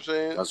know what I'm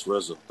saying? That's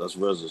RZA.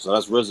 So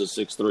that's RZA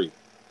 6-3.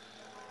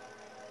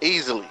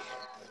 easily.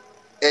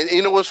 And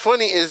you know what's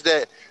funny is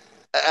that,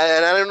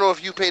 and I don't know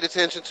if you paid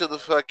attention to the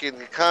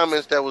fucking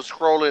comments that was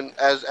scrolling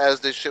as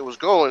this shit was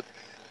going,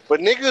 but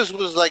niggas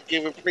was like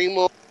giving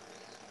Primo.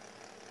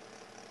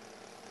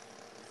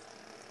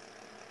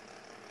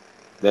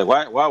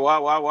 What?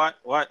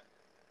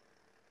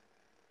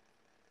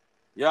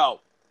 Yo.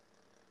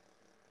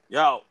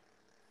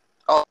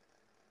 Oh,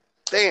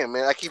 damn,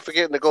 man! I keep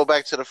forgetting to go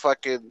back to the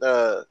fucking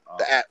the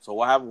app. So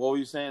what happened? What were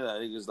you saying?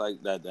 That niggas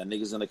like that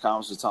niggas in the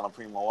comments was telling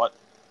Primo what?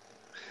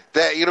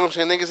 That, you know what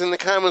I'm saying? Niggas in the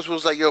comments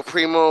was like, "Yo,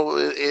 Primo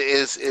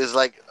is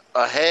like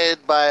ahead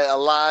by a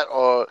lot,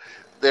 or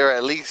they're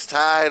at least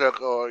tied,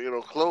 or you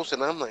know, close."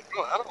 And I'm like,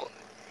 bro, I don't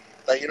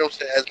like, you know what I'm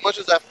saying? As much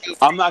as I feel,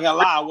 I'm not gonna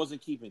lie, I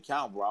wasn't keeping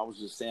count, bro. I was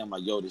just saying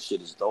like, yo, this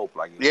shit is dope.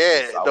 Like,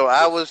 yeah, no,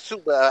 I was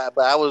too, but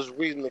I was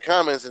reading the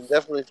comments and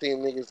definitely seeing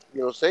niggas,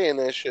 you know, saying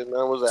that shit, and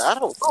I was like, I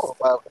don't know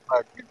about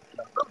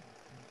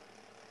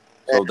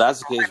so that's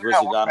the case.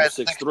 RZA got him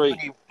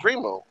 6'3".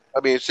 Primo,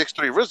 I mean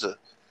 6'3" RZA.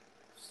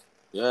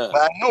 Yeah,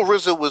 but I know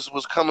RZA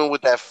was coming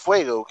with that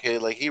fuego,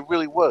 kid. Like, he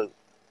really was.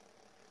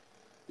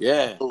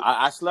 Yeah,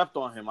 I slept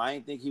on him. I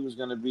didn't think he was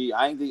gonna be.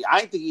 I didn't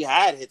think he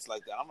had hits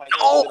like that. I'm like,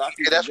 oh,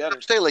 yeah, that's what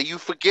I'm saying. Like, you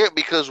forget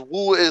because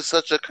Wu is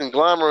such a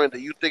conglomerate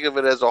that you think of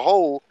it as a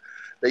whole,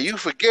 that you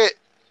forget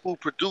who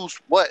produced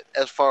what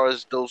as far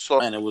as those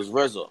songs. And it was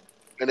RZA.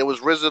 And it was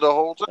RZA the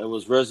whole time. It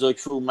was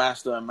RZA, true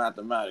master in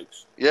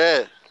mathematics.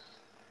 Yeah.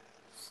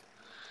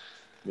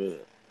 Yeah.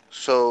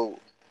 So,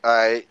 all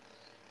right.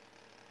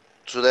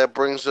 So that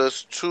brings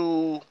us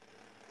to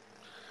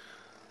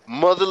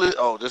Motherless.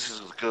 Oh, this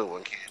is a good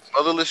one, kid.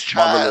 Motherless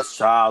Child. Motherless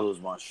Child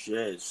was my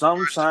shit.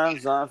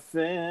 Sometimes I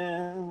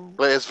feel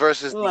but it's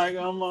versus like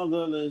a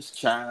motherless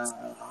child.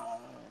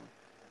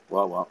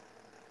 Well.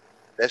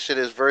 That shit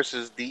is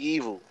versus The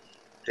Evil,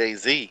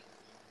 Jay-Z.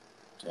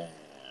 Damn.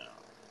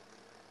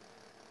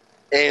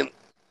 And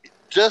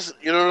just,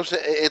 you know what I'm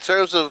saying? In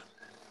terms of,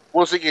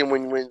 once again,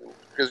 when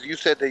because you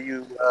said that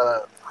you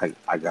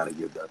I gotta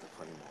give that to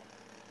Primo.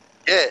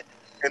 Yeah,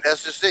 and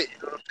that's just it. You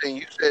know what I'm saying?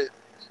 You said,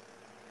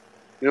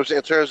 you know what I'm saying,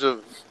 in terms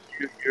of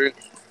your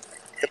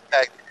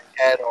impact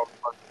it had on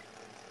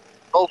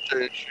culture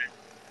and shit,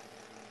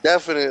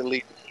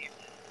 definitely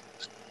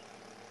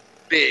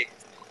big.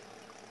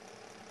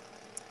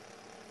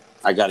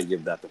 I gotta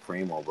give that to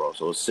Primo, bro.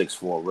 So it's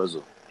 6'4"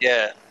 RZA.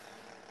 Yeah,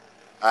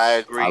 I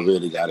agree. I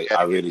really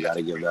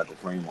gotta give that to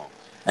Primo.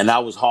 And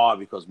that was hard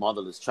because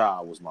Motherless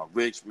Child was my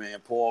rich man,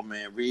 poor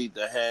man. Read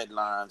the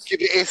headlines.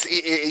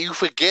 You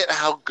forget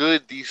how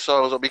good these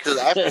songs are because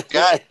I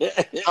forgot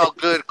how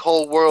good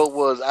Cold World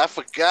was. I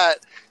forgot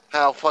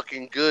how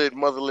fucking good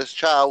Motherless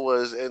Child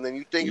was. And then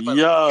you think about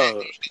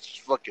it, it's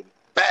fucking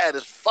bad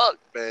as fuck,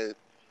 man.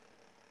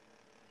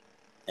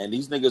 And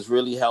these niggas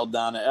really held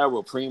down the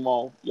era.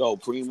 Primo,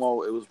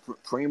 it was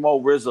Primo,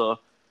 RZA,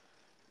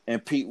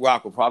 and Pete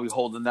Rock were probably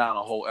holding down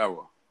a whole era.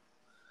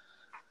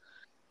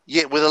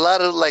 Yeah, with a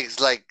lot of like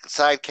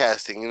side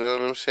casting, you know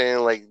what I'm saying?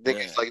 Like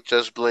niggas like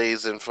Just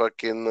Blaze and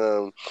fucking.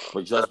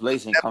 But Just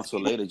Blaze ain't come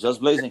till later. Just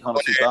Blaze ain't come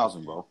to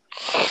 2000, bro.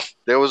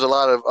 There was a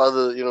lot of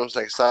other, you know,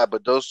 like side,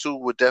 but those two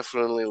were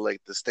definitely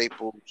like the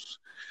staples,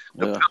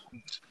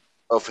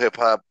 of hip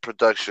hop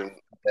production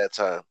at that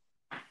time.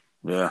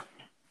 Yeah.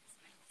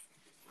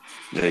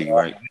 Yeah, you're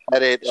right.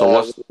 At it, so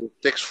what's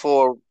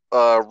 6'4"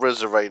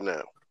 RZA right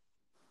now?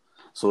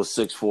 So it's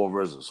 6'4"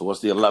 RZA. So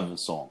what's the 11th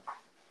song?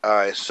 All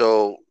right,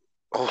 so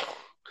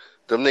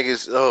them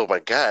niggas. Oh my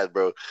god,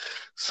 bro.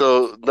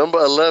 So number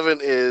 11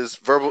 is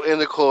Verbal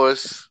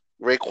Intercourse,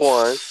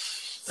 Raekwon.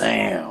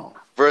 Damn.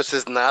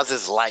 Versus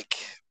Nas's Like.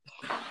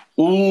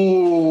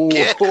 Ooh.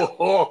 Yeah.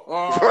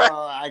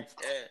 I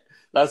can't.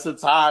 That's a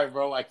tie,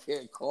 bro. I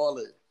can't call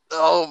it.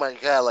 Oh my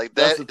god, like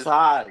that. That's a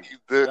tie.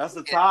 That's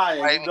a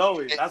tie. Right? You know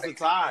it. That's a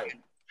tie.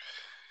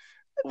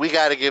 We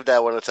got to give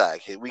that one a tie,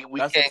 kid.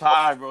 That's a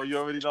tie, bro. You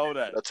already know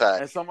that. A tie.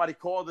 And somebody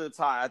called it a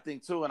tie, I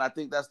think, too. And I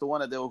think that's the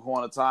one that they were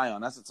calling a tie on.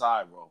 That's a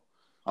tie, bro.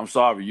 I'm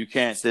sorry. You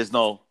can't. It's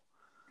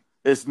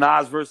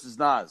Nas versus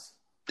Nas.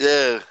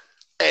 Yeah.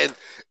 And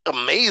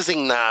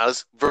Amazing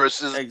Nas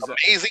versus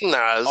Amazing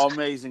Nas.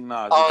 Amazing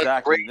Nas.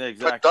 Exactly.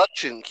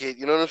 Production, kid.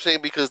 You know what I'm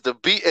saying? Because the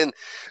beat and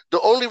the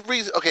only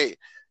reason,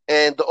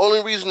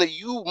 that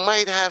you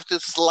might have to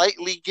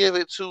slightly give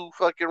it to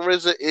fucking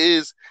RZA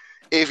is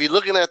if you're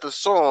looking at the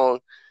song,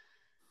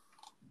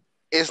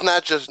 it's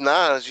not just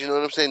Nas. You know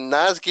what I'm saying?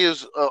 Nas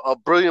gives a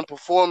brilliant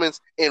performance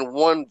in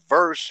one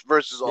verse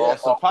versus a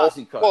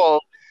posse song,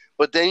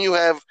 but then you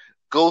have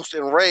Ghost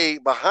and Ray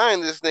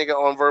behind this nigga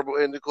on Verbal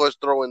Intercourse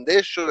throwing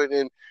this shit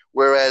in,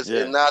 whereas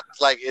in Nas,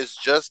 like, it's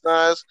just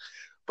Nas,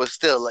 but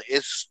still, like,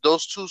 it's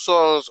those two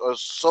songs are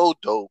so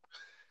dope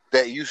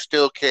that you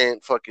still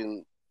can't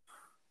fucking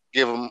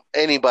give them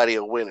anybody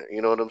a winner.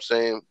 You know what I'm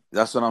saying?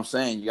 That's what I'm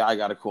saying. I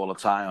got to call a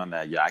tie on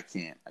that. Yeah, I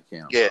can't. I'm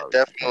sorry.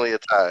 Definitely a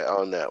tie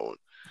on that one.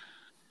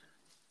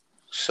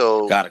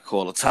 So got to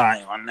call a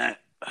tie on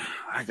that.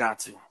 I got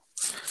to.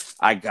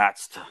 Okay,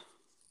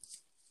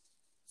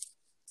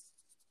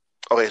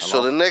 hello?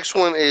 So the next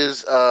one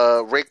is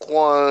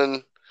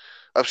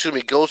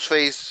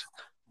Ghostface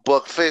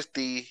Buck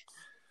 50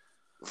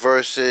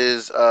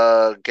 versus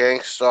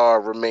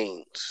Gangstar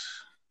Remains.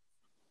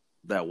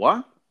 That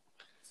what?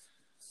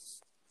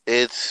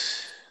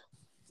 It's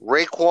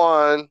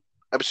Ghostface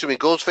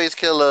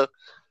Killah,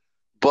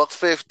 Buck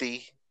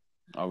 50.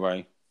 All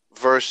right.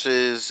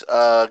 Versus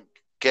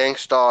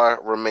Gangstar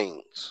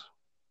Remains.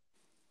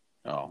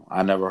 Oh,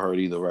 I never heard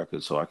either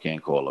record, so I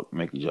can't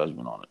make a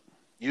judgment on it.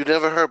 You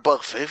never heard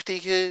Buck 50,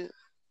 kid?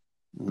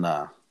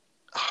 Nah.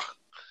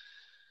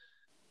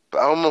 But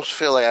I almost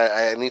feel like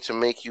I need to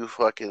make you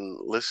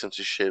fucking listen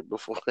to shit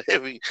before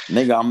every.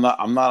 Nigga, I'm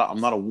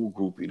not a Wu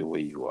groupie the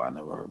way you are. I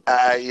never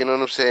heard. You know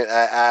what I'm saying?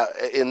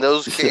 In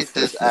those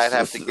cases, I'd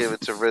have to give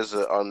it to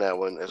RZA on that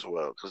one as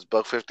well because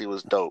Buck 50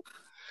 was dope.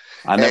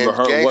 I never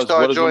heard what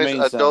does joints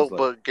Remain are sounds dope, like?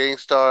 but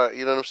Gangstar,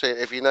 you know what I'm saying?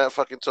 If you're not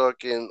fucking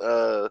talking,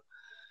 oh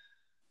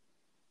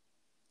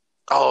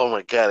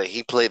my god,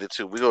 he played it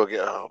too. We gonna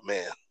get. Oh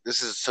man,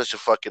 this is such a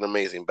fucking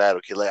amazing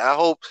battle, kid. Like I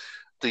hope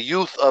the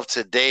youth of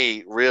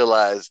today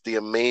realize the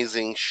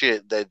amazing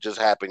shit that just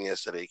happened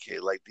yesterday,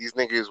 kid. Like these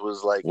niggas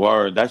was like,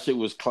 word, that shit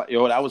was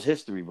that was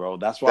history, bro.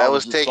 That's why that I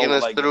was was just taking so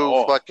us like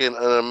through fucking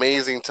an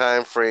amazing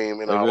time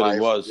frame in It our really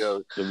life. was.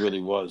 Yo. It really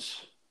was.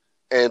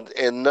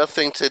 And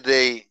nothing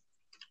today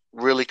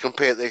really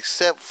compares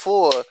except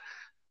for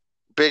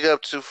big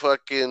up to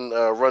fucking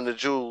Run the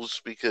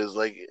Jewels because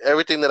like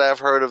everything that I've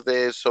heard of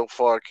theirs so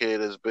far, kid,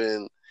 has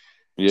been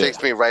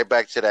takes me right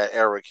back to that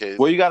era, kid.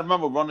 Well, you got to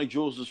remember, Run the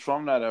Jewels is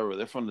from that era.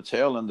 They're from the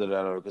tail end of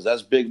that era because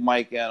that's Big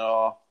Mike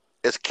and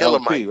it's Killer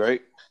LP, Mike,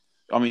 right?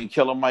 I mean,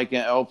 Killer Mike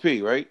and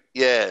LP, right?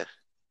 Yeah.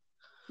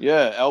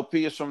 Yeah,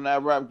 LP is from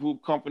that rap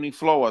group Company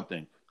Flow, I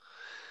think.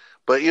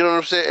 But you know what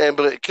I'm saying?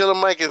 But Killer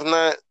Mike is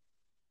not.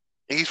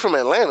 He's from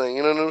Atlanta.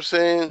 You know what I'm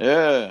saying?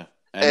 Yeah.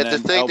 And to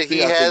think LP, that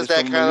he has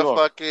that kind of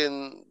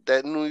fucking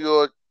that New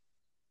York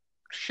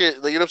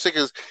shit. Like, you know what I'm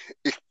saying?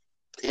 Because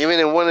even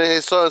in one of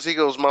his songs, he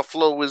goes, "My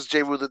flow is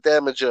J. Rue the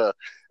Damager,"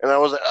 and I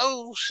was like,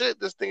 "Oh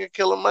shit, this thing is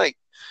Killer Mike."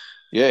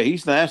 Yeah,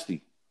 he's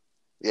nasty.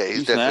 Yeah,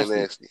 he's definitely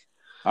nasty.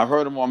 I've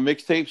heard him on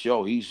mixtapes.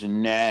 Yo, he's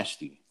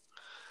nasty.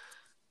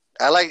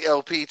 I like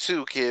LP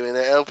too, kid, and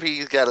LP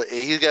he's got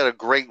a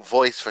great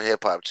voice for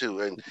hip hop too.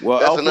 And well,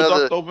 that's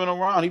Producto been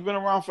around. He's been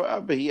around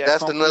forever. He has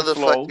that's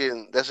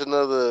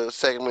another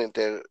segment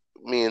that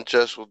me and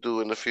Just will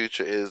do in the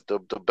future is the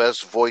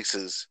best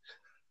voices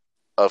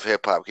of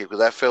hip hop,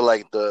 because I feel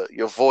like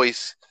your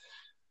voice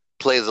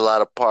plays a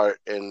lot of part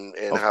in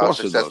how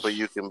successful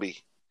you can be.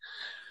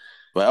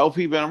 But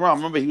LP been around.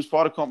 Remember, he was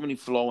part of Company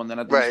Flow, and then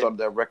I think he started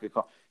that record.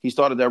 He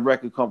started that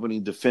record company,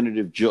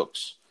 Definitive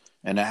Jukes,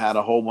 and it had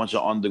a whole bunch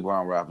of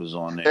underground rappers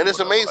on there. And it's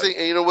amazing.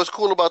 And you know what's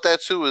cool about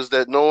that too is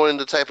that knowing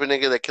the type of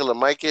nigga that Killer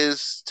Mike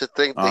is, to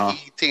think that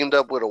he teamed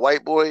up with a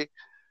white boy.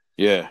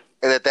 Yeah.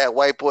 And that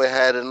white boy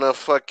had enough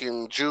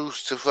fucking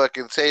juice to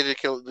fucking say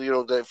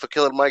that for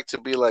Killer Mike to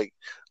be like,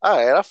 all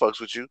right, I fucks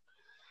with you.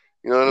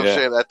 You know what I'm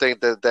saying? I think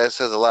that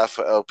says a lot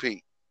for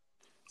LP.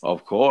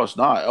 Of course.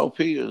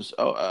 LP is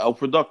El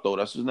Producto.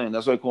 That's his name.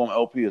 That's why I call him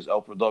LP, is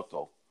El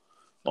Producto.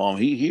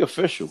 He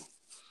official.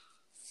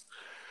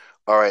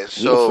 All right,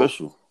 so he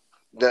official.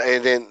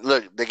 And then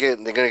look, they're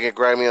gonna get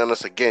grimy on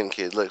us again,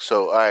 kid. Look,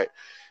 so all right.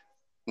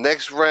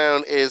 Next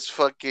round is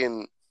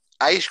fucking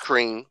Ice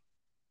Cream.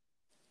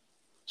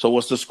 So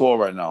what's the score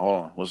right now?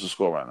 Hold on. What's the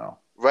score right now?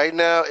 Right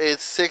now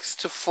it's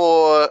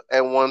 6-4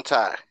 and 1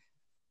 tie.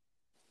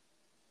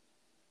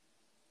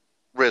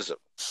 RZA.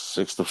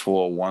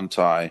 6-4, 1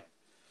 tie.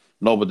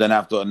 No, but then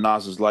after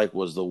Nas's Life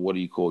was the, what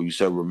do you call? You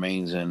said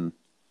Remains and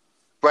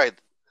right.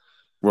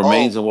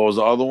 Remains and what was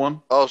the other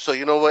one? Oh, so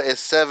you know what?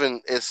 It's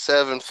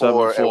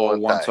 7-4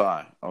 and 1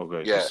 tie.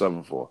 Okay, yeah. So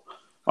 7-4.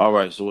 All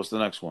right. So what's the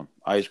next one?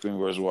 Ice Cream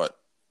versus what?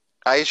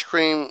 Ice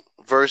Cream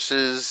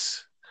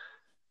versus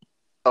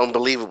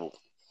Unbelievable.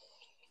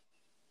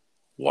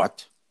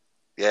 What?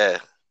 Yeah.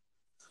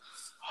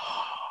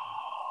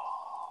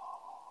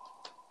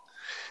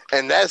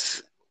 And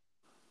that's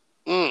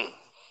the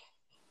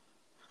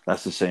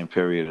same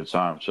period of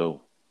time,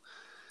 so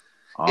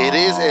it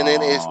is, and then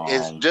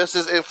it's just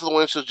as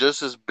influential,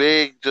 just as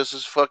big, just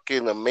as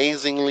fucking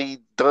amazingly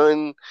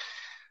done.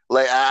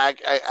 Like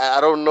I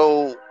don't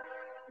know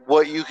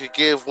what you could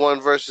give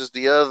one versus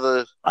the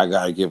other. I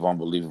gotta give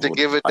Unbelievable to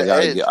give it the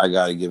edge. I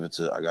gotta give it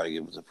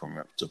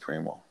to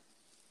Primo.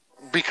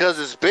 Because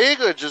it's big,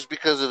 or just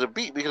because of the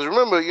beat? Because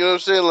remember, you know what I'm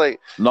saying?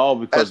 Like no,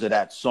 because of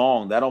that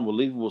song. That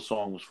Unbelievable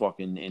song was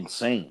fucking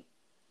insane.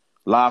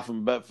 Live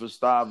from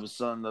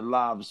Bedford-Stuyvesant, the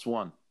livest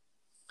one.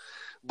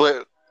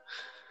 But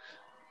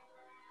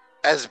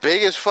as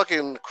big as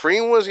fucking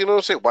Cream was, you know what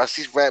I'm saying? Watch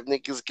these rap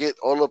niggas get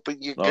all up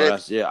in your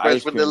gut.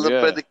 Ice Cream,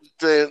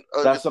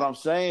 that's what I'm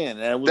saying.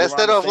 That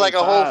set off like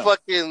a whole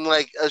fucking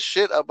like a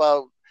shit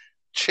about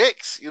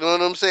chicks. You know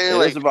what I'm saying?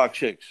 It is about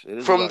chicks.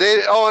 From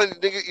there on,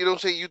 nigga, you know what I'm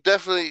saying? You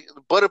definitely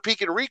Butter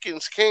Pecan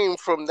Ricans came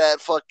from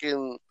that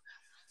fucking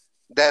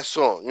that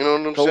song. You know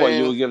what I'm saying? So what,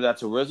 you would give that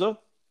to RZA?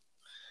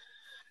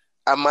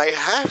 I might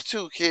have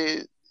to,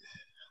 kid.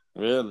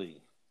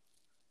 Really?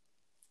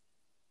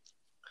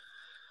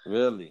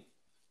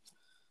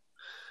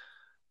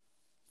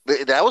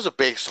 That was a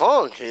big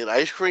song, kid.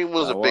 Ice Cream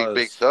was That a big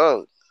was.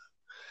 song.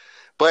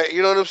 But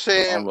you know what I'm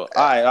saying? All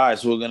right.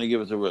 So we're gonna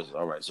give it to RZA.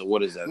 All right. So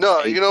what is that? That's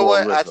No, you know 8-4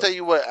 what? I RZA. tell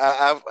you what.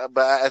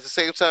 But at the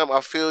same time,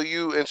 I feel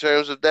you in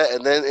terms of that,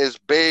 and then it's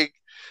big.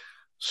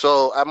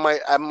 So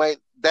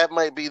that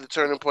might be the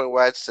turning point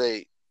where I'd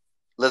say,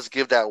 let's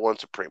give that one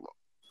to Primo.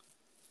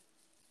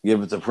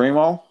 Give it to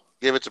Primo.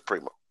 Give it to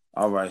Primo.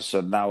 All right. So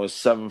now it's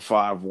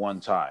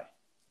 7-5-1 tie.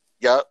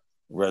 Yep.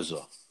 RZA.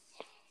 All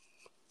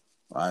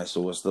right.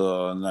 So what's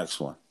the next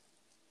one?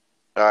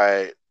 All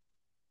right.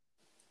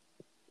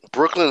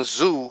 Brooklyn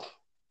Zoo.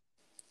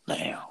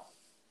 Damn.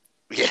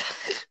 Yeah.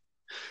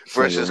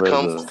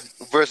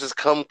 versus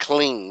Come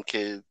Clean,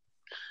 kid.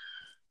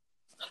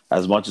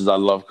 As much as I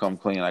love Come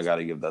Clean, I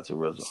gotta give that to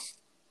RZA.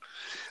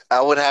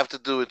 I would have to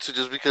do it too,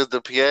 just because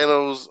the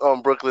pianos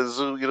on Brooklyn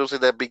Zoo, you know what I'm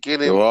saying, that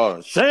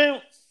beginning.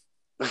 Shame.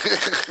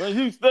 When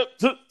you step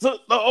to the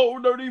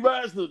old dirty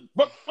bastard.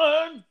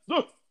 Brooklyn.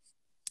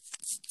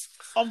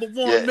 I'm the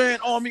one-man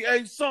army,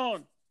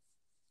 son.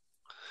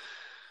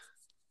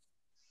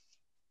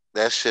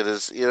 That shit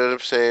is, you know what I'm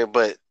saying?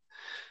 But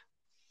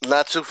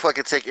not to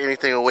fucking take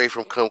anything away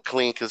from Come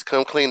Clean, because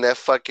Come Clean, that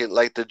fucking,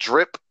 like the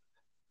drip,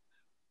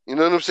 you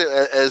know what I'm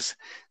saying?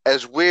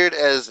 As weird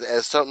as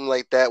something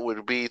like that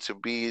would be to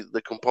be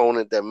the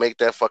component that make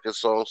that fucking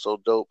song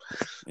so dope.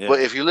 Yeah.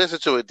 But if you listen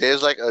to it,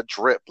 there's like a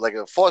drip, like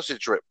a faucet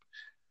drip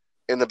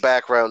in the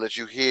background that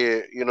you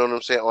hear, you know what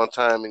I'm saying, on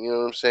time, and you know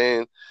what I'm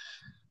saying?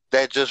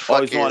 That just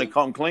fucking... Oh, he's on it,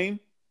 Come Clean?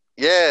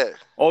 Yeah.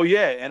 Oh,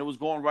 yeah, and it was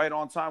going right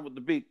on time with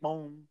the beat.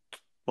 Boom,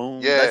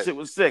 boom. Yeah. That shit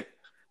was sick.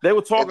 They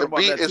were talking about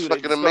that, too. The beat is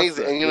fucking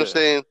amazing, and you know what I'm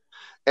saying?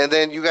 And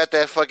then you got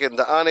that fucking,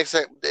 the Onyx,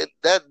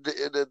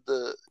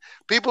 the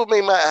people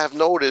may not have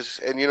noticed,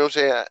 and you know what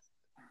I'm saying?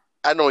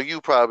 I know you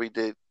probably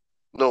did,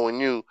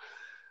 knowing you,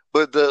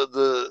 but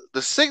the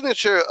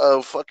signature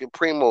of fucking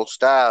Primo's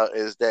style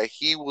is that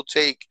he will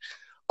take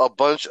a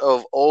bunch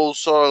of old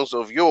songs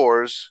of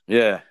yours,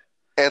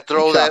 and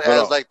throw that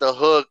as like the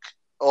hook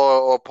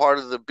or part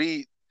of the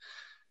beat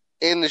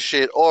in the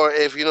shit, or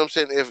if you know what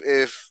I'm saying,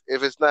 if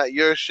it's not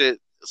your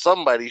shit,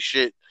 somebody's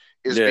shit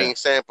is being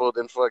sampled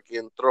and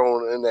fucking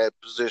thrown in that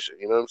position.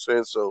 You know what I'm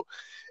saying? So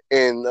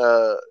in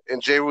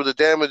J. Rule the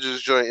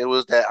Damages joint, it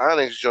was that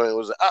Onyx joint. It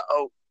was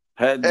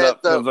heads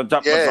up.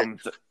 Yeah.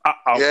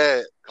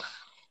 Yeah.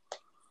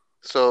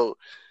 So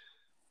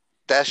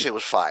that shit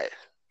was fire.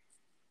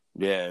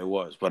 Yeah, it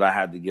was. But I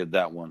had to give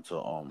that one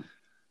to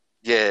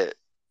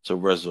to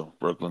RZA,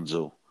 Brooklyn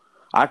Zoo.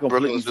 I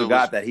completely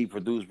forgot that he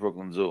produced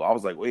Brooklyn Zoo. I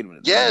was like, wait a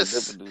minute.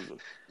 Yes.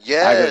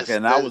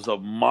 And that was a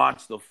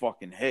monster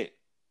fucking hit.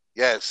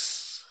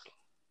 Yes.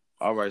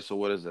 All right, so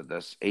what is it?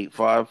 That's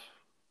 8-5?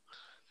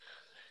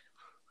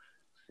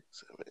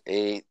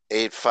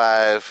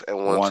 8-5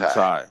 and one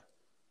tie.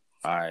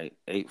 All right,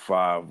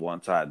 8-5, one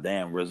tie.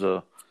 Damn,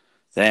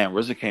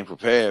 RZA came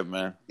prepared,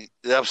 man.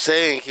 I'm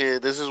saying,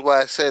 kid, this is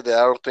why I said that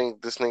I don't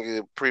think this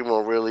nigga Primo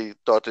really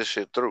thought this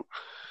shit through.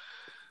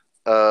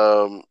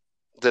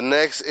 The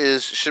next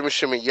is Shimmy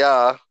Shimmy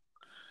Ya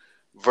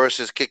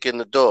versus Kick in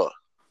the Door.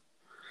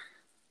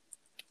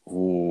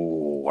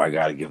 Ooh, I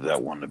gotta give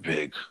that one to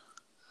Big.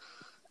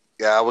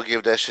 Yeah, I would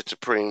give that shit to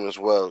Preem as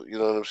well. You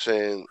know what I'm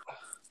saying?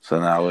 So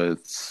now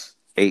it's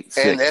 8-6.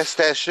 And that's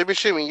that Shimmy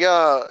Shimmy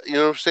Ya, you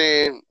know what I'm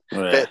saying?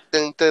 Yeah.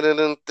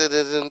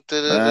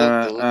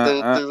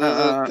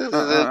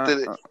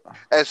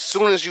 As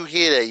soon as you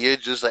hear that, you're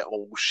just like,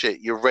 oh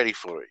shit, you're ready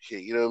for it.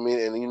 You know what I mean?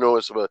 And you know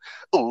it's about,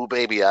 oh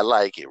baby, I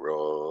like it,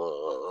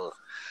 raw.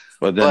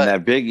 But then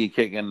that Biggie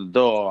kicking the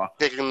door.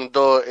 Kicking the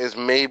door is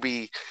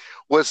maybe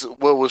what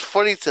was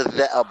funny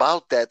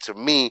about that to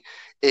me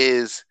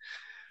is,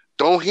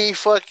 don't he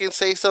fucking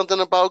say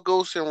something about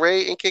Ghost and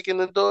Ray and kicking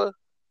the door?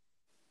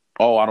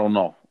 Oh, I don't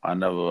know. I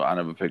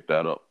never picked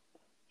that up.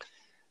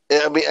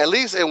 I mean, at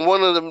least in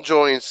one of them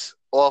joints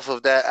off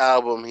of that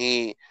album,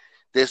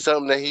 there's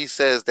something that he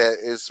says that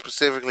is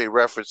specifically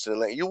referencing.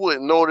 Like, you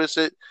wouldn't notice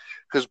it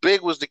because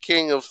Big was the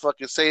king of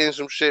fucking saying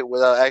some shit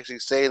without actually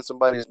saying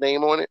somebody's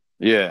name on it.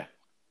 Yeah.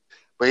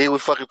 But he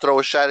would fucking throw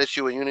a shot at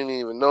you and you didn't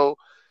even know.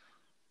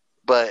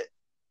 But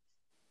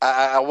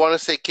I want to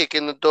say Kick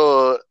in the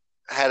Door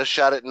had a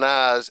shot at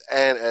Nas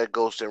and at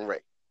Ghost and Ray.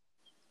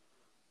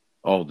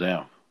 Oh,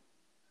 damn.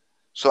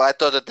 So I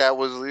thought that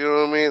was, you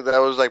know what I mean? That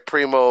was like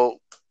Primo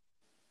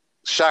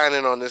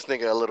shining on this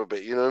nigga a little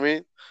bit, you know what I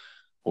mean?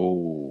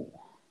 Oh.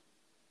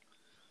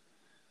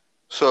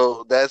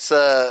 So that's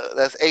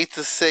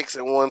 8-6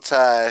 and one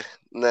tie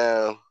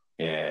now.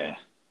 Yeah.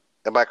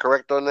 Am I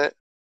correct on that?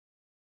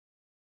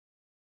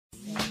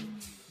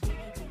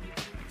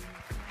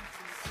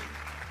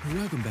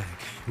 Welcome back.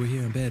 We're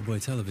here on Bad Boy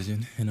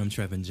Television, and I'm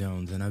Trevin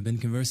Jones, and I've been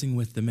conversing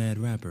with the Mad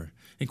Rapper.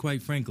 And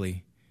quite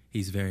frankly,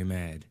 he's very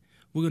mad.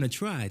 We're going to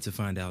try to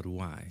find out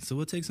why, so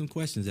we'll take some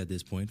questions at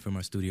this point from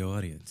our studio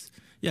audience.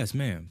 Yes,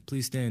 ma'am.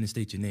 Please stand and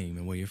state your name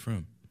and where you're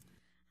from.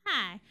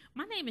 Hi,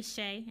 my name is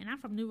Shay, and I'm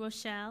from New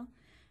Rochelle.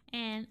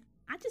 And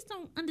I just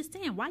don't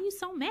understand. Why you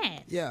so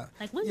mad? Yeah.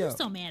 Like, what are you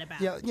so mad about?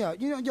 You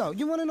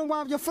want to know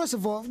why? First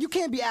of all, you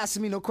can't be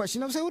asking me no question.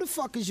 You know what I'm saying? Who the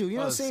fuck is you? You know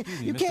what I'm saying?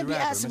 You can't be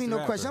asking me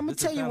no question. I'm going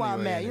to tell you why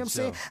I'm mad. You know what I'm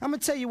saying? I'm going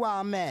to tell you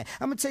why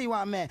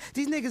I'm mad.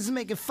 These niggas is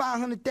making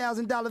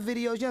 $500,000 videos.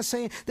 You know what I'm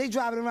saying? They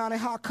driving around in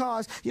hot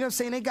cars. You know what I'm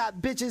saying? They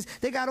got bitches.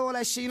 They got all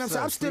that shit. You know what I'm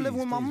saying? I'm still living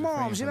with my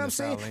moms. You know what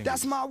I'm saying?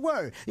 That's my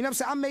word. You know what I'm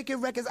saying? I'm making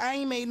records. I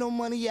ain't made no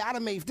money yet.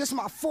 This is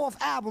my 4th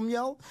album,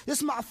 yo. This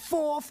is my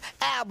 4th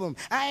album.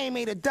 I ain't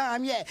made a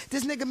dime yet.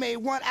 This nigga made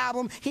one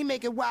album. He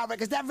making wild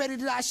records. That Ready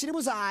to Die shit, it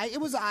was alright. You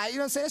know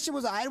what I'm saying? That shit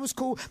was alright. It was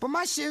cool. But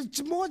my shit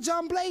is more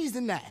John Blaze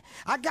than that.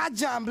 I got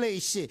John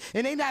Blaze shit.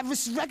 And they not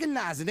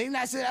recognizing. They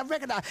not saying I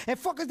recognize. And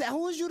fuck is that?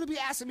 Who is you to be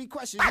asking me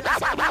questions? You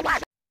know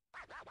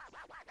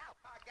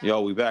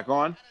Yo, we back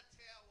on?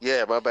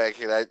 Yeah, my bad,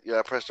 kid. I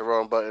pressed the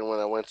wrong button when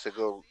I went to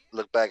go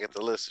look back at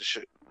the list and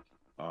shit.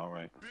 All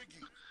right.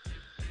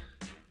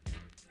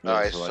 All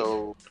right,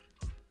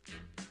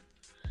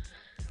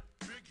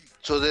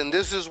 so then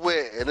this is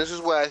where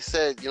I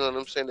said, you know what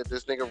I'm saying, that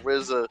this nigga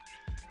RZA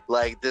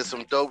like did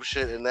some dope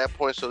shit in that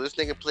point. So this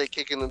nigga played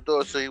Kicking the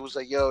Door, so he was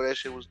like, yo, that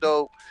shit was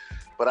dope.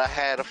 But I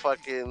had I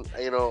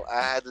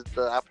had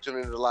the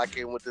opportunity to lock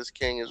in with this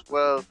king as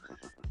well,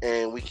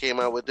 and we came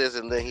out with this,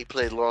 and then he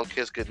played Long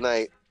Kiss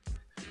Goodnight.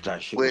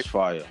 That shit was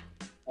fire.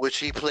 Which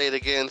he played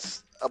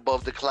against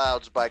Above the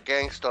Clouds by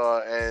Gang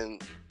Starr,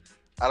 and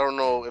I don't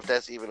know if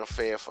that's even a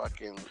fair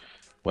fucking...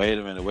 Wait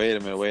a minute.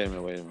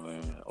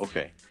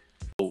 Okay.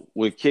 So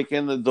we're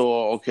Kicking the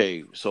Door.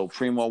 Okay, so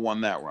Primo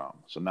won that round.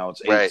 So now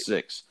it's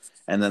 8-6.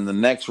 And then the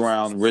next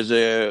round,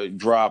 RZA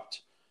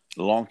dropped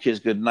Long Kiss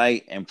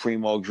Goodnight, and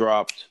Primo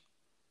dropped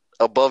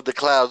Above the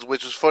Clouds,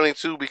 which was funny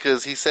too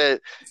because he said,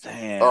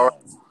 damn. All right,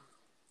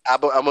 I'm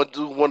going to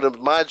do one of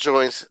my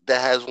joints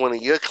that has one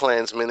of your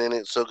Klansmen in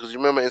it. So, because you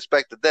remember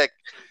Inspector Deck?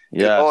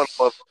 Yeah.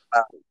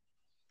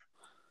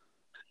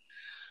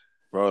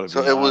 Bro,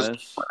 so it was.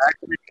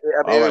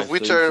 If we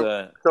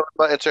talk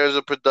about in terms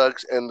of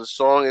production and the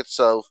song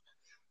itself,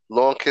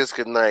 "Long Kiss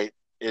Goodnight"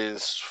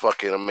 is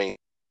fucking amazing.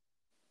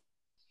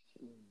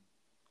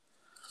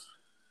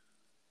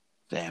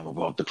 Damn,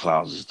 Above the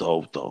Clouds is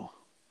dope though,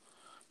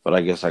 but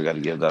I guess I got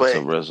to give that to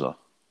RZA.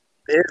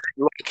 Is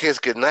Long Kiss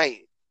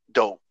Goodnight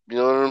dope? You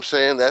know what I'm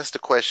saying? That's the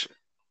question.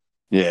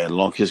 Yeah,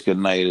 Long Kiss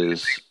Goodnight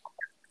is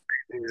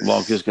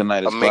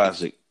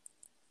classic.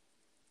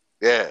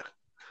 Yeah.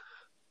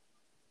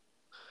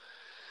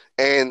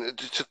 And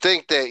to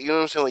think that, you know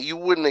what I'm saying, like, you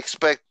wouldn't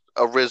expect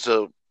a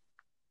RZA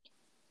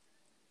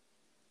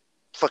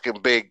fucking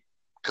big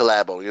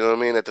collabo, you know what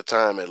I mean, at the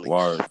time at least.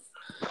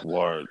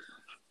 Word.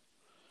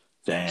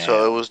 Damn.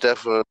 So it was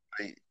definitely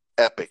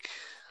epic.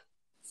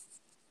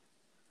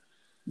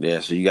 Yeah,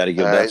 so you got to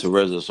give that to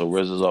RZA. So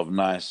RZA's up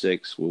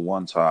 9-6 with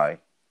one tie.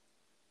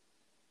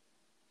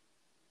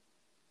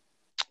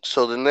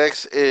 So the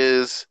next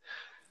is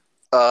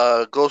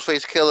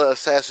Ghostface Killah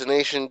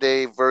Assassination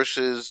Day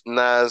versus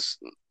Nas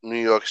New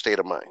York State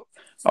of Mind.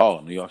 Oh,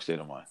 New York State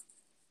of Mind.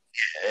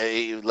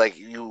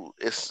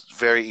 It's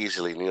very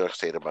easily New York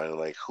State of Mind.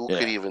 Like, who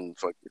could even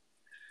fucking...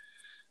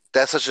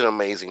 That's such an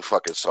amazing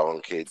fucking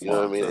song, kid. You know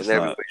what I mean? In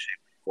every way, shape,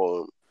 or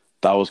form.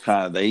 That was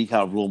he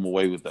kind of blew him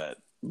away with that.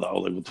 I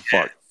was like, what the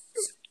fuck?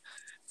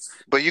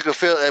 But you can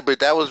feel it. But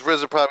that was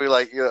RZA probably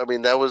like, you know, I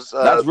mean, that was...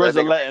 That's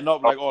RZA letting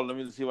up, like, let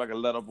me see if I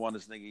can let up on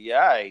this nigga. Yeah,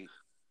 all right.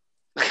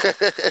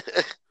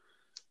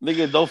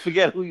 Nigga, don't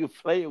forget who you're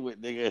playing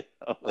with, nigga.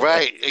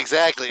 Right,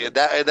 exactly. And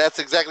that's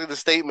exactly the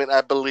statement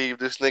I believe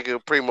this nigga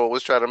Primo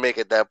was trying to make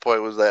at that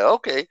point. Was like,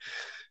 okay,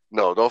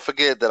 no, don't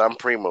forget that I'm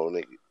Primo,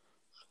 nigga.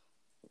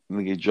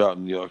 Nigga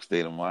dropped New York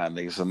State of Mind,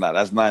 nigga. So now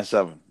that's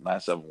 9-7.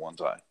 9-7 one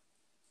time.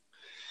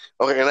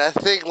 Okay, and I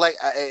think, like,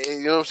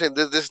 you know what I'm saying?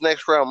 This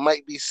next round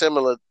might be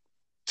similar.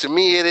 To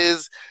me, it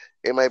is.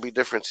 It might be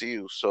different to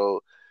you.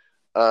 So,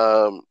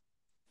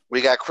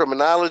 we got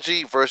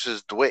Criminology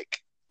versus Dwick.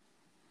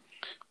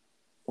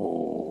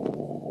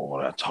 Oh,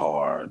 that's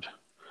hard.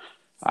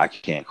 I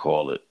can't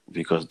call it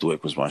because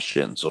Dwick was my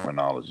shit in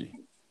Criminology.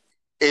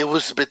 It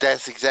was, but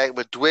that's exactly.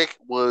 But Dwick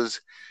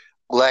was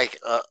like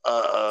a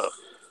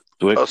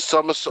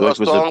summer song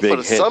for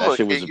the summer. That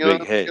shit was a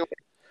big hit.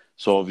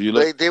 So if you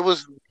look, there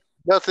was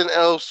nothing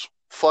else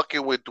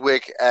fucking with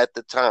Dwick at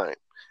the time.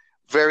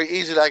 Very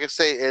easy, like I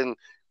say, and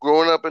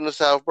growing up in the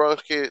South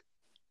Bronx, kid,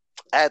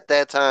 at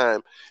that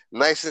time,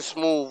 Nice and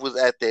Smooth was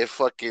at their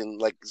fucking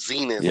like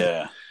zenith.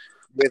 Yeah.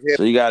 With him,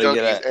 so you gotta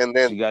get at, and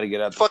then so you gotta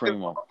get at the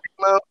Primo.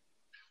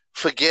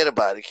 Forget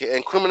about it, kid.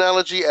 And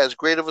Criminology, as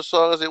great of a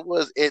song as it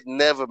was, it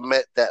never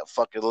met that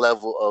fucking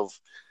level of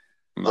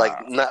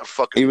like not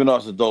fucking. Even though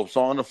it's a dope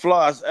song, the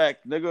Flies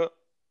Act, nigga.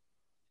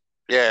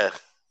 Yeah.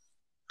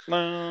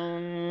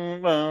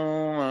 And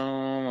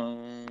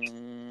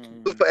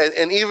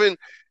even,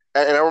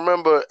 and I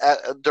remember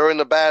during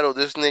the battle,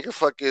 this nigga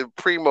fucking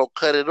Primo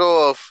cut it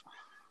off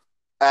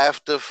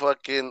after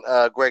fucking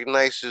Greg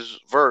Nice's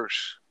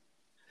verse.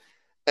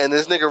 And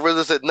this nigga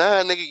RZA said,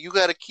 nah, nigga, you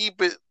got to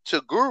keep it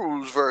to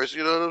Guru's verse.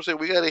 You know what I'm saying?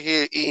 We got to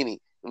hear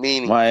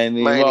Mighty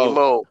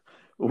Mo.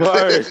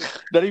 Word.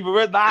 Not even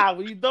read. Nah,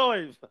 what you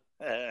doing?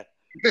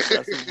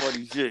 That's some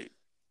funny shit.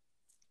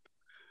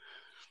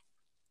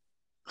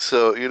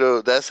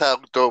 So, that's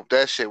how dope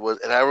that shit was.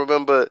 And I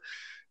remember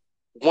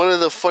one of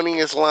the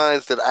funniest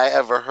lines that I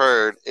ever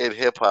heard in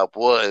hip hop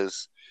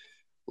was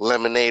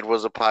lemonade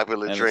was a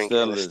popular drink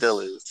and it still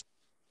is.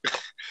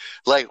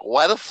 Like,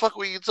 why the fuck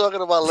were you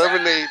talking about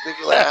lemonade?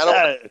 Like, I don't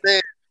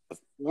understand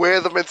where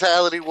the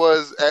mentality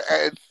was.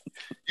 And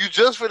you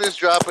just finished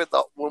dropping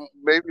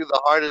maybe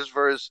the hardest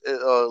verse,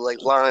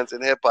 like lines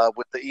in hip hop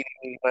with the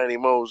eeny miny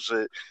mo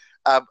shit.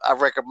 I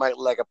reckon Mike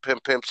like a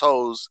pimp's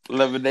hose.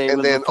 Lemonade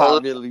was a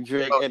popular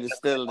drink and it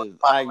still is.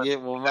 I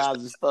get my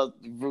mouth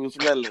stuck to Bruce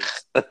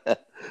Willis.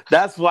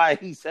 That's why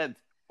he said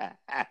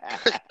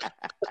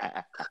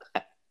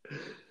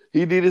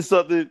he needed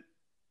something.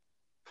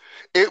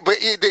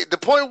 The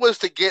point was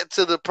to get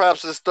to the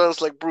props and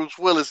stunts like Bruce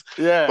Willis.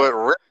 Yeah. But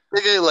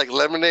like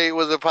lemonade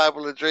was a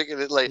popular drink,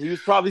 and it's like he was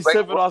probably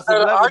sipping on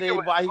some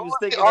lemonade while he was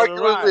thinking of the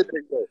rhyme.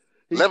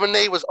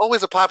 Lemonade was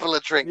always a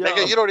popular drink.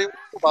 Nigga, you don't even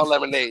know about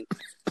lemonade.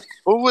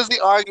 Who was he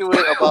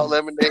arguing about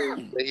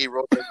lemonade that he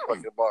wrote that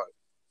fucking bar?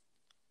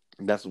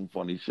 That's some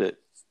funny shit.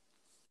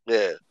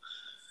 Yeah.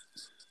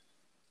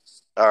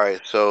 All right,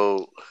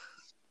 so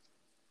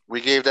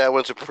we gave that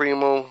one to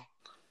Primo.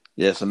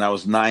 Yes, and that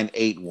was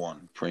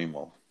 981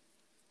 Primo.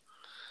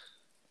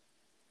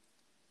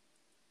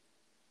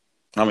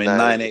 I mean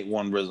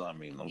 981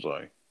 RZA. I'm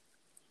sorry.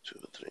 2,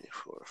 3,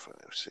 4, 5,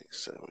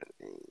 6, 7,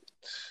 8.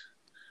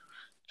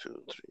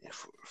 2, 3,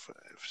 4, 5,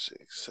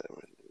 6, 7,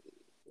 8,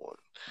 1.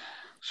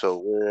 So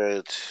we're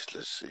at,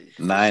 let's see,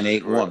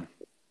 981.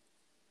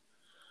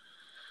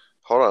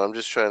 Hold on, I'm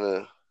just trying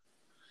to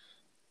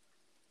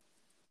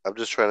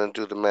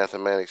do the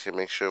mathematics and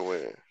make sure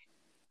we're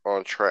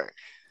on track.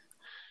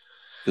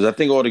 Because I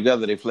think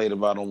altogether they played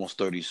about almost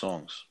 30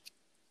 songs.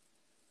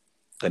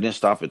 They didn't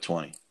stop at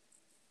 20.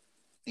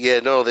 Yeah,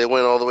 no, they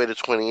went all the way to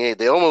 28.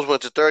 They almost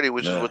went to 30,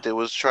 which is what they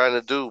was trying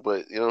to do,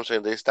 but you know what I'm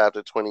saying? They stopped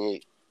at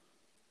 28.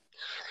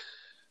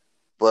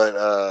 But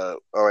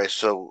all right,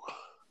 so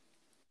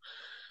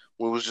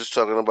we was just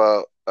talking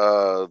about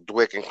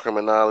Dwick and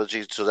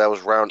Criminology, so that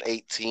was round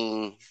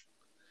 18.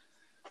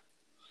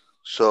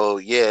 So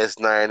yeah, it's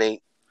 9-8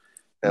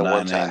 and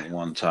 9-8,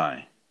 one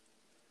tie.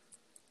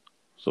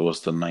 So what's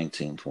the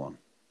 19th one?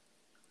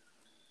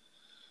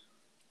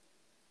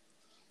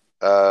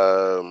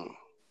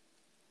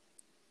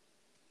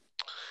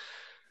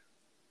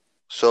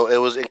 So it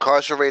was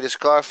Incarcerated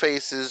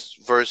Scarfaces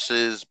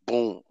versus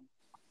Boom.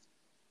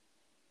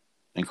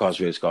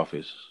 Incarcerated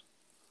Scarfaces.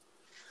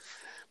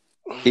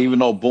 Even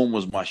though Boom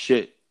was my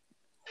shit.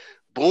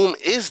 Boom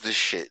is the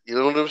shit. You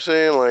know what I'm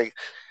saying? Like,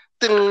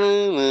 but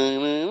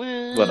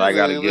I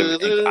gotta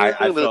give it.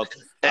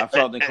 I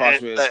felt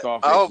Incarcerated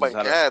Scarfaces. Oh my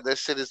god, that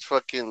shit is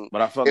fucking.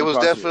 But I felt it was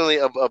definitely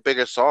a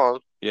bigger song.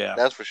 Yeah,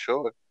 that's for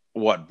sure.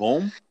 What,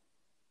 Boom?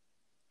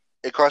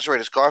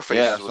 Incarcerated Scarfaces.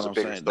 Yeah, that's what I'm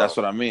saying. That's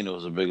what I mean. It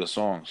was a bigger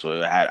song, so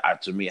it had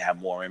to me it had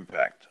more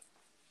impact.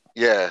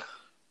 Yeah.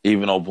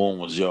 Even though Boom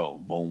was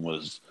Boom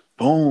was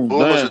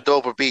a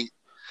doper beat.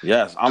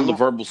 Yes, I'm the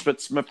verbal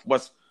Smith.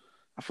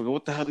 I forget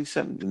what the hell he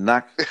said.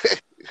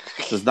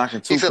 Just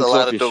knocking two pieces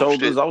off your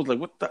shoulders. Shit. I was like,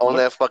 what the on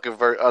that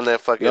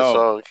fucking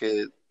song,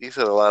 kid. He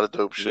said a lot of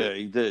dope shit. Yeah,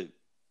 he did.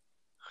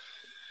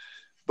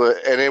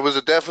 And it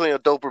was definitely a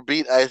doper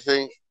beat, I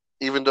think.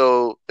 Even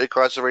though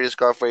Incarcerated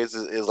Scarface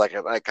is like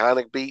an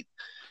iconic beat.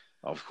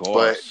 Of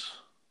course.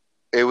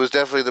 But it was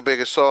definitely the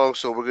biggest song,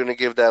 so we're gonna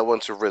give that one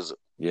to RZA.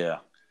 Yeah.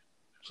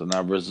 So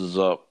now RZA's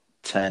up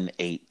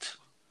 10-8.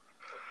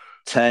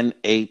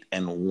 10-8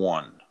 and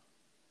 1.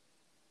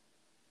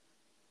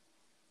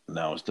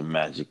 Now it's the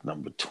magic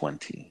number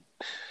 20.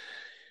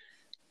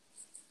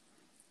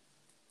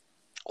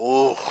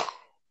 Oh,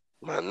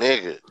 my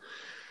nigga.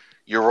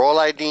 You're All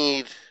I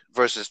Need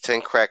versus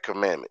 10 Crack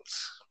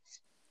Commandments.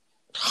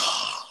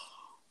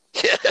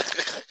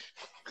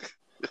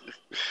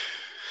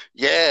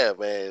 Yeah,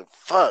 man.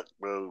 Fuck,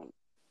 bro.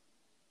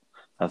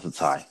 That's a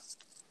tie.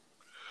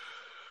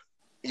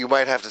 You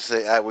might have to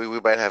say, we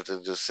might have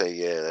to just say,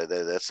 yeah,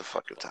 that's a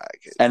fucking tie,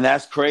 kid. And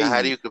that's crazy. Now,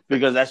 how do you compare?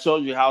 Because that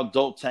shows you how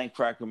dope 10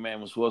 Crack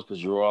Commandments was,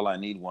 because You're All I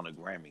Need won a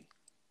Grammy.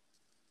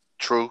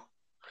 True.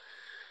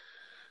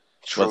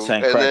 But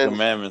 10 Crack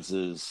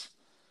Commandments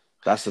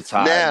that's a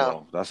tie,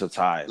 bro. That's a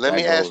tie. Let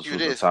me ask you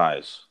this.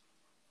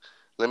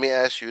 Let me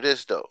ask you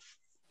this, though.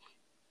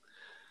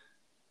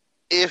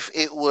 If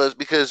it was,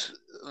 because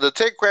the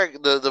 10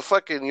 Crack, the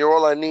fucking You're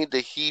All I Need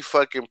that he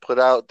fucking put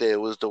out there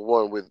was the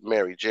one with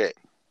Mary J.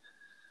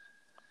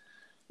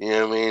 You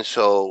know what I mean?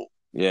 So,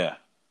 yeah.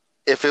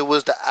 If it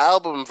was the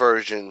album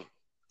version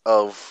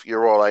of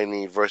You're All I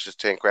Need versus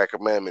 10 Crack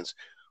Commandments,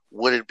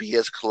 would it be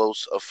as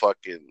close a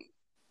fucking...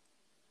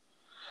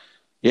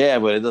 Yeah,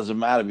 but it doesn't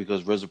matter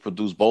because RZA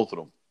produced both of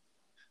them.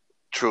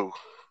 True.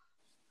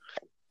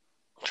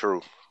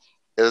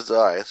 It's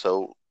all right.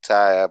 So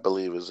tie, I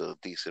believe, is a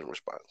decent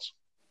response.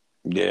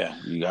 Yeah,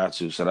 you got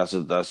to. So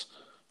that's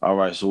all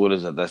right. So what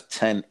is that? That's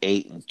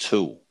 10-8 and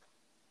 2.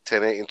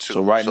 10-8 and 2.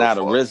 So right now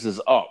the RZA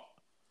is up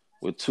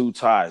with 2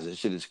 ties. This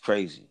shit is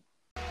crazy.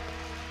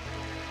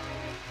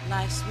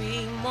 like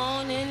sweet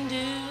morning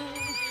dew.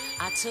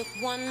 I took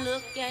one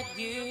look at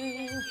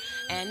you,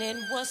 and it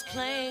was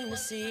plain to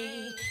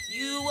see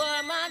you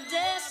were my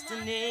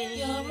destiny.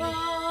 You're all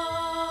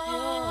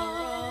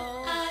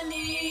I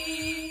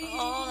need,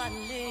 all I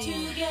need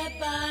to get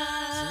by.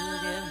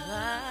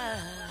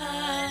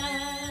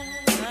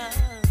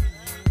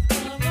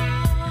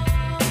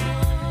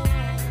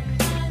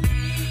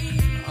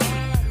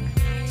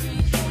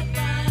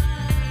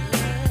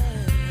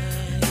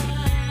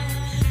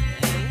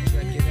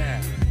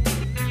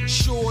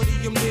 Shorty,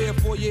 I'm there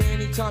for you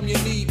anytime you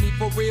need me.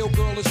 For real,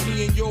 girl, it's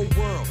me in your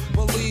world.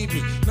 Believe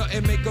me,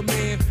 nothing make a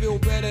man feel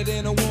better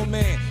than a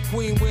woman.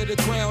 Queen with a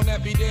crown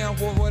that be down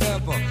for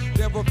whatever.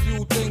 There are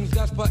few things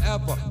that's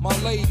forever. My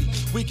lady,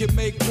 we can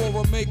make war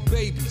or make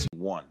babies.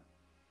 One.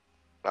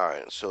 All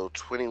right, so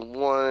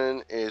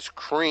 21 is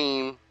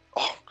Cream.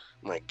 Oh,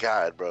 my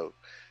God, bro.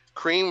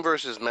 Cream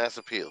versus Mass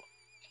Appeal.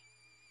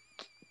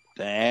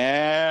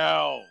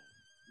 Damn.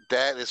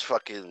 That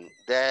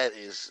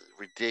is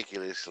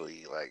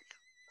ridiculously, like,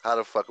 how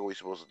the fuck are we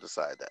supposed to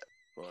decide that?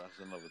 Bro, that's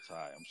another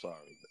tie. I'm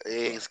sorry.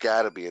 It's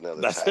got to be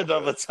another That's tie.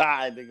 another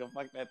tie, nigga.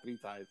 Fuck that 3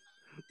 ties.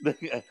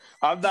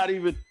 I'm not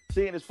even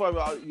seeing this funny.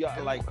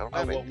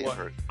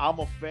 I'm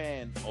a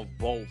fan of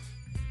both.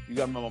 You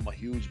gotta remember, I'm a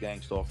huge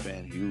Gang Starr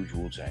fan, huge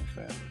Wu-Tang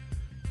fan.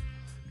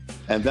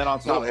 And then on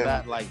top of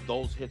that, like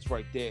those hits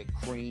right there,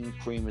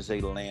 Cream is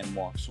a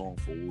landmark song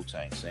for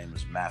Wu-Tang, same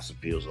as Mass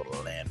Appeal is a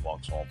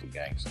landmark song for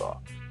Gang Starr.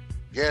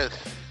 Yes.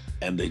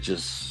 And they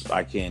just,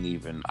 I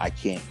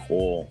can't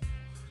call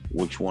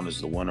which one is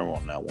the winner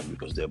on that one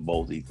because they're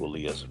both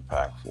equally as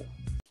impactful.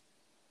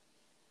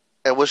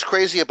 And what's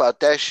crazy about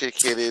that shit,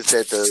 kid, is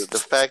that the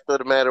fact of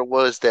the matter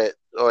was that,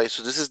 all right,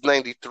 so this is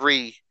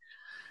 93,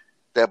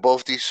 that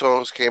both these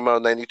songs came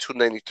out, 92,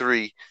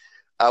 93.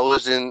 I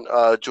was in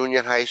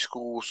junior high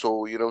school,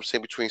 so, you know what I'm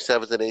saying, between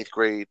 7th and 8th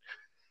grade.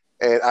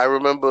 And I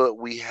remember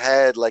we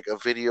had, like, a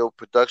video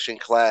production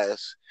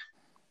class.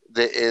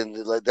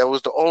 That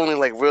was the only,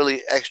 like,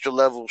 really extra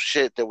level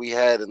shit that we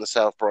had in the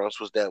South Bronx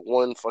was that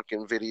one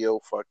fucking video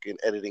fucking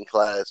editing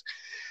class.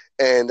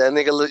 And that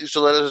nigga used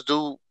to let us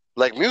do,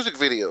 like, music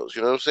videos,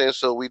 you know what I'm saying?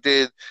 So we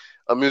did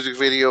a music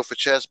video for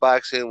chess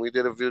boxing. We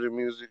did a video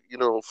music, you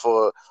know,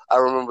 I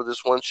remember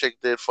this one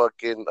chick did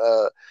fucking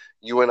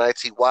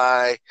UNITY,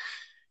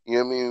 you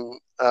know what I mean?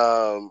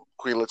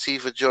 Queen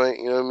Latifah joint,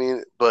 you know what I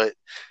mean? But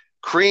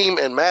Cream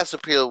and Mass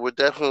Appeal were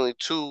definitely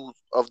two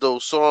of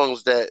those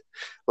songs that,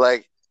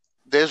 like,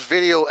 there's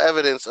video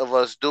evidence of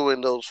us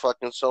doing those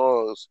fucking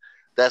songs.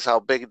 That's how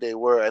big they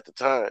were at the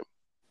time.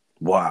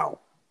 Wow.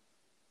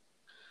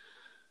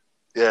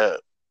 Yeah.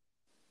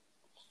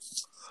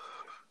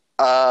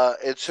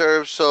 In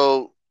terms,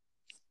 so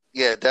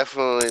yeah,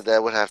 definitely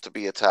that would have to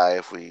be a tie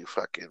if we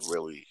fucking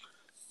really.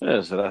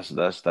 Yeah, so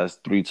that's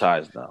 3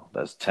 ties now.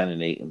 That's 10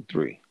 and 8 and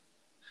 3.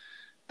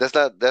 That's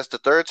the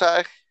third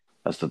tie?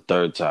 That's the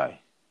third tie.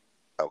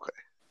 Okay.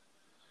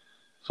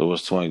 So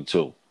what's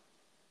 22?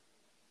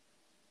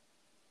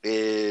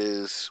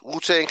 Is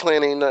Wu-Tang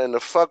Clan Ain't Nothing to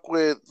Fuck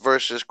With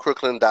versus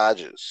Crooklyn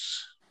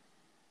Dodgers.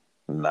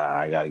 Nah,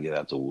 I gotta get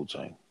out to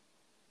Wu-Tang.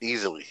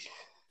 Easily.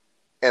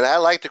 And I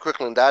like the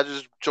Crooklyn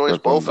Dodgers joints,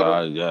 both of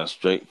them. Yeah,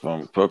 straight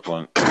from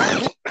Brooklyn.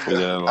 I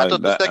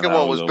thought the second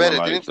one was better,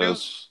 didn't you?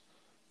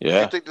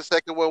 Yeah. You think the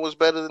second one was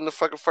better than the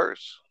fucking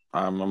first?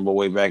 I remember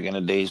way back in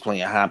the days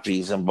playing Hot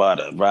Peas and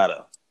Butter.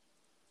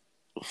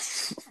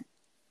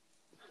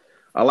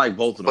 I like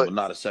both of them,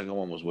 but the second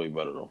one was way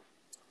better, though.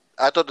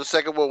 I thought the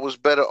second one was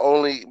better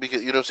only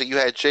because, you know, so you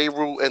had J.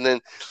 Rule, and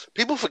then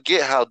people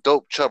forget how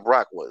dope Chubb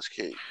Rock was,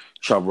 kid.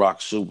 Chubb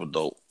Rock, super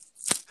dope.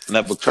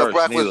 Never cursed. Chubb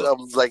Rock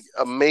was like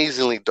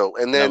amazingly dope.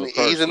 And then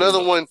he's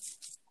another one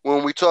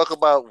when we talk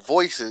about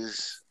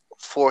voices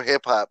for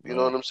hip hop. You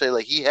know what I'm saying?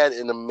 Like, he had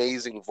an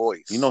amazing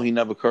voice. You know, he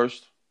never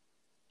cursed.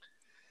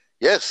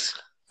 Yes.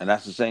 And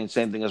that's the same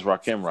thing as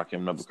Rakim.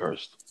 Rakim never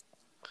cursed.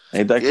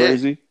 Ain't that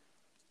crazy?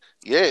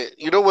 Yeah.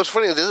 You know what's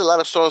funny? There's a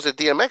lot of songs that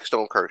DMX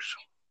don't curse.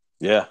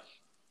 Yeah.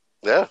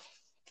 Yeah.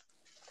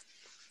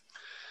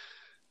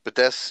 But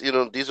that's, you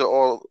know, these are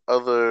all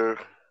other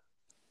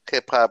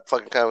hip hop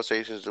fucking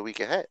conversations that we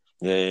can have.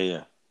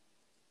 Yeah.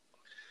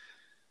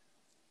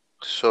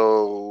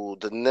 So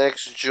the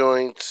next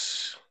joint.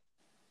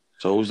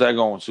 So who's that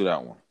going to,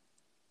 that one?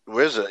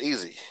 RZA,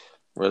 easy.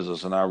 RZA.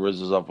 So now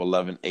RZA's up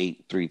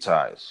 11-8, 3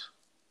 ties.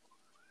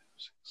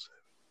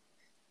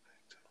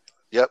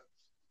 Yep.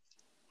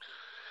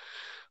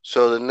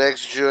 So the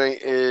next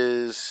joint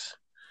is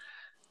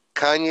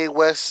Kanye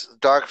West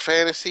Dark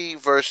Fantasy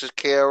versus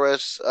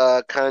KRS,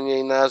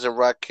 Kanye, Nas, and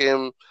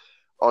Rakim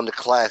on the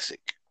classic.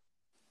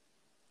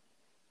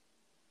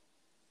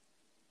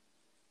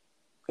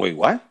 Wait,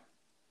 what?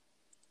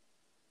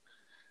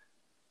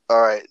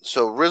 All right.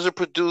 So RZA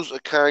produced a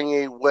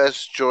Kanye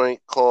West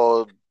joint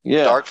called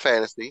Dark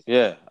Fantasy.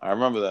 Yeah, I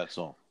remember that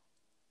song.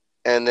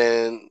 And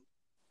then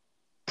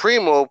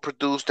Primo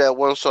produced that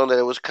one song that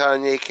it was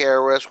Kanye,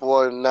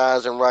 KRS-One,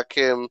 Nas, and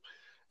Rakim,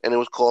 and it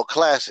was called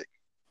Classic.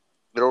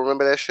 You don't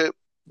remember that shit?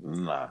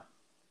 Nah.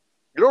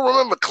 You You don't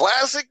remember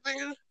Classic,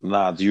 nigga?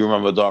 Nah, do you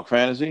remember Dark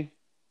Fantasy?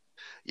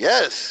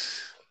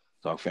 Yes.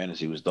 Dark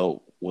Fantasy was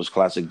dope. Was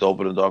Classic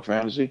doper than Dark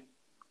Fantasy?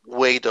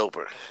 Way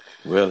doper.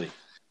 Really?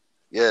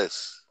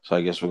 Yes. So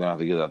I guess we're gonna have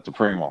to get that to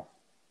Primo.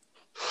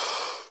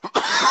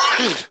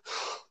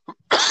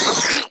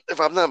 If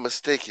I'm not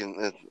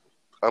mistaken,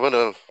 I'm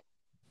gonna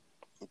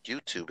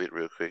YouTube it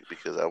real quick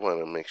because I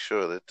want to make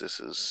sure that this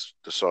is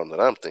the song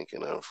that I'm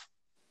thinking of.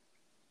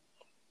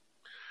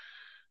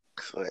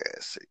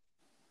 Classic.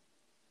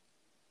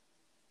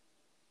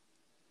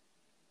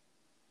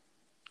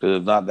 Because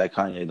if not, that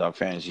Kanye Dark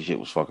Fantasy shit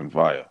was fucking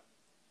fire.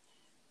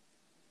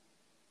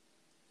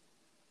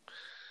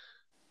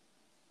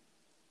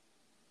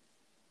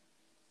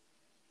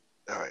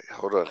 All right,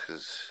 hold on.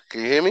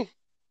 Can you hear me?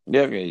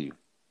 Yeah, I hear you.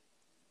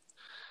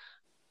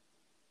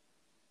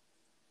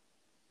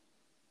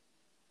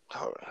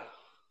 Hold on.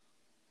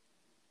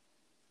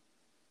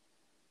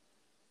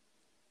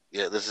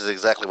 Yeah, this is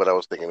exactly what I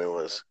was thinking it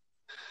was.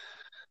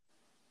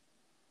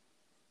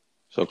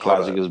 So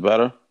Classic is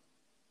better?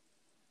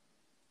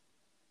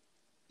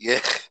 Yeah.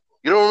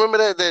 You don't remember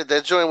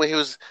that joint where he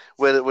was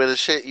where the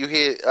shit you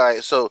hear? All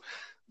right, so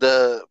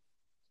the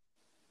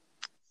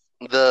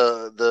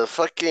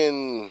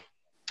fucking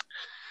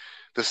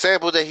the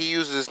sample that he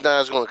uses now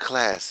is going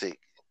Classic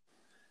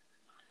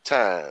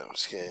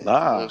Times. Yeah. Nah. You know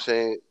what I'm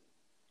saying?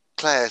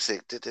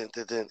 Classic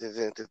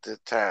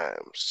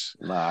Times.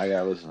 Nah, I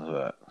gotta listen to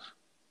that.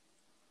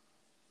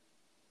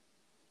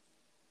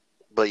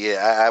 But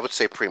yeah, I would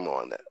say Primo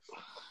on that.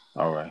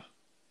 All right.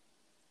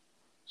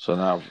 So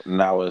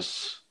now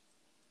it's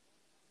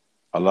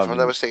 11. If I'm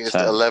never saying it's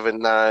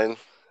 11-9.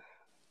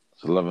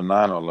 It's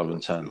 11-9 or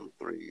 11-10? 2,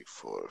 3,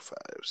 4, 5,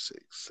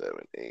 6,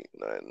 7, 8,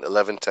 9,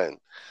 11-10.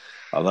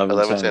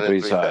 11-10,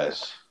 3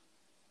 ties.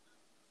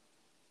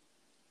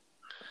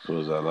 So it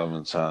was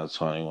 11 times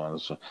 21.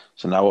 So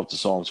now up to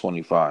song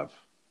 25.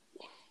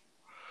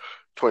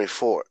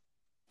 24.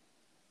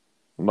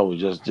 No, we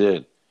just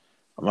did.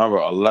 Remember,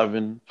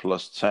 11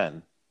 plus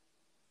 10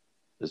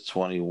 is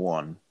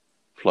 21.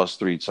 Plus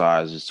 3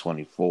 ties is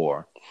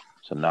 24.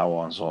 So now we're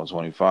on song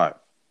 25.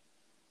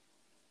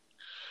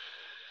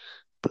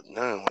 But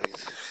no,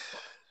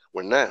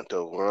 we're not,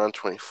 though. We're on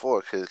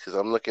 24 because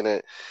I'm looking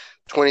at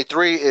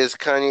 23 is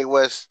Kanye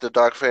West, The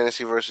Dark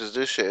Fantasy versus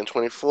this shit. And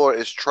 24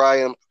 is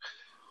Triumph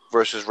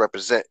versus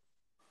Represent.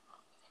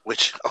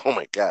 Which, oh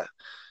my God.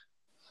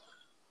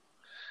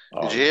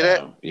 Did you hear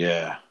that?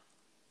 Yeah.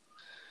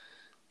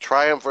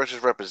 Triumph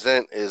versus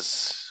Represent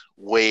is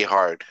way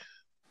hard.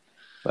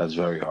 That's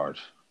very hard.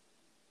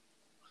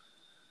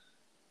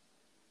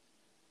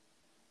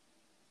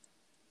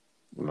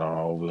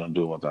 No, we're going to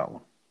do about that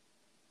one.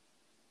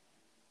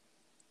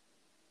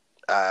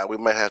 We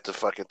might have to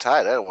fucking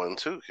tie that one,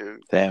 too.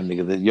 Kid. Damn,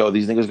 nigga. Yo,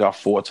 these niggas got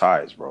 4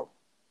 ties, bro.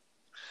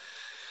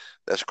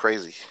 That's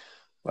crazy.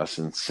 That's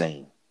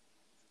insane.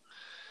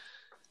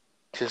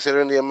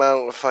 Considering the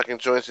amount of fucking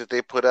joints that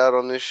they put out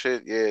on this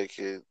shit, yeah,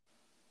 kid.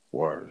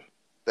 Word.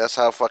 That's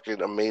how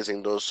fucking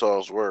amazing those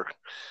songs were.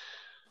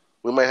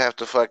 We might have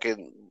to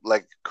fucking,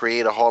 like,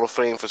 create a Hall of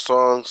Fame for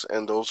songs,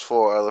 and those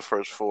 4 are the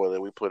first 4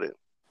 that we put in.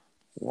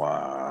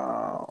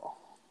 Wow.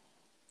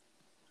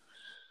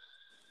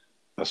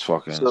 That's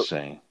fucking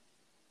insane.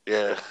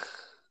 Yeah.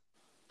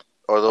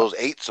 Or those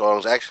 8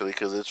 songs, actually,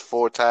 because it's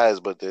 4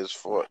 ties, but there's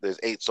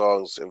 8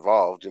 songs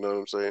involved. You know what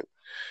I'm saying?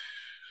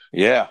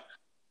 Yeah.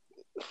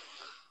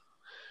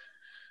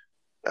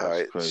 All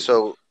right. Crazy.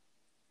 So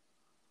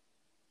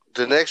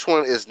the next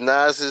one is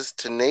Nas's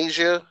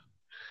Tenasia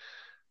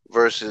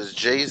versus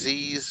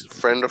Jay-Z's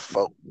Friend or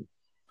Foe.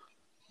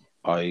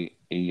 Oh, you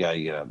gotta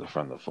get out the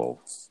Friend or Foe.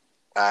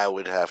 I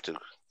would have to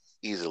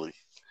easily.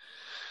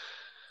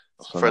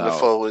 So Friend or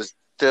Foe is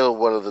still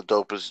one of the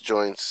dopest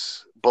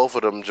joints. Both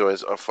of them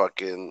joints are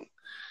fucking.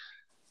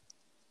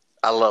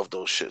 I love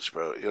those shits,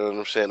 bro. You know what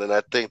I'm saying? And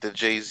I think that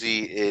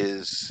Jay-Z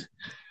is.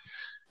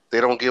 They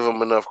don't give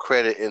him enough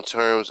credit in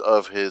terms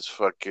of his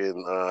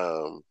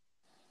fucking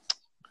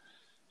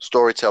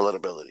storytelling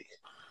ability.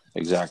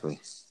 Exactly.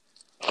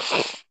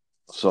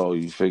 So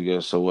you figure.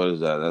 So what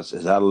is that?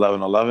 Is that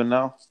 11-11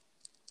 now?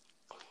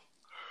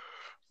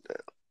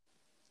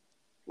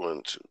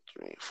 1, 2,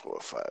 3, 4,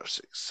 5,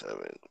 6, 7,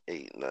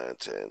 8, 9,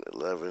 10,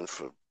 11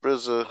 for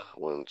RZA.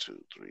 1,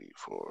 2, 3,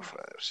 4, 5,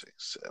 6,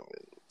 7,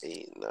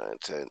 8, 9,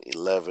 10,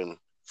 11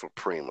 for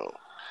Primo.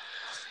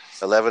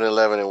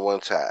 11-11 and 1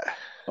 tie.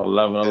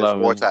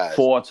 11-11. 4 ties.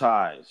 4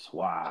 ties.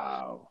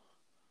 Wow.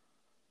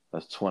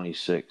 That's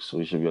 26. So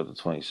we should be up to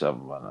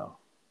 27 by now.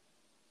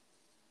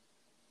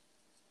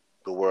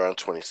 But we're on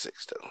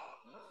 26 though.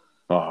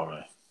 Oh, all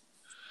right.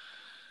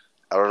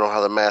 I don't know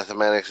how the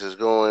mathematics is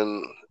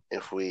going.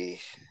 If we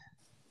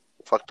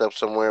fucked up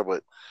somewhere,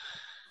 but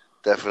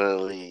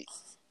definitely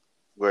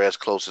we're as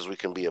close as we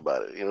can be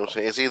about it. You know what I'm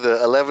saying? It's either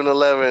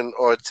 11-11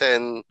 or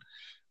 10-9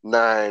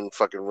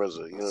 fucking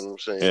RZA. You know what I'm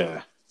saying?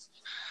 Yeah.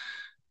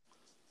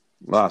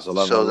 Nah, it's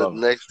 11-11. So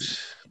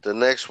the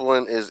next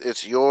one is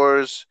It's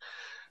Yours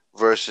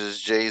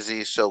versus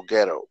Jay-Z So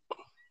Ghetto.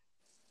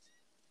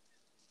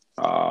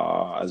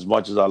 As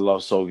much as I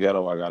love So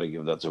Ghetto, I gotta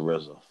give that to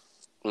RZA.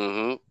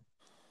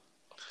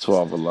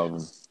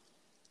 12-11.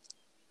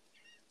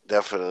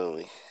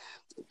 Definitely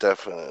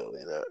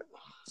that.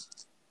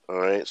 All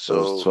right, so it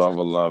was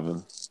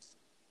 12-11.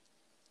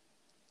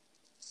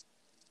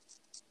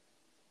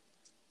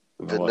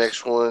 The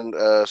next one,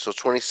 so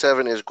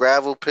 27 is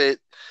Gravel Pit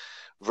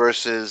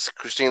versus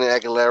Christina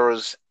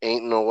Aguilera's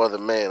Ain't No Other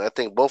Man. I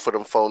think both of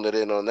them phoned it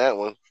in on that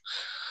one.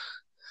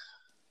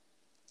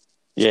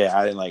 Yeah,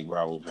 I didn't like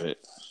Gravel Pit.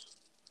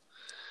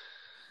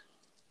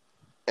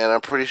 And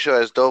I'm pretty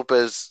sure as dope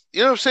as,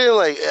 you know what I'm saying?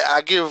 Like,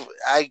 I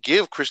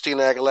give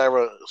Christina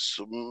Aguilera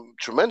some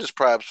tremendous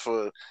props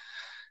for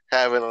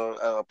having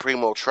a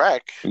primo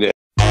track. Yeah.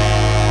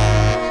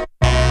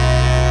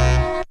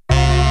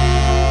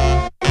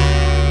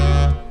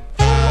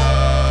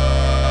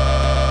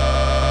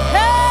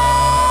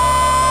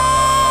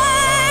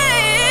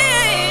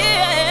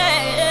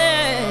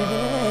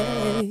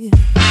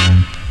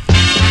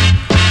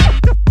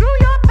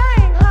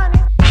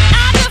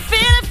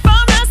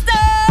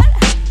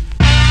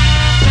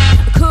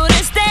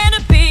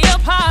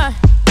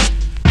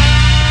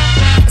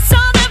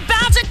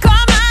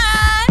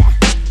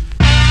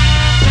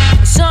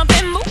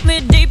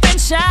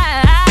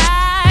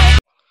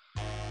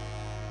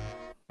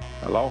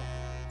 Hello?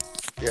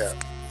 Yeah.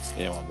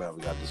 Yeah, my bad.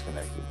 We got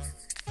disconnected.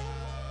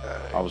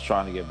 Right. I was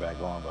trying to get back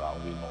on, but I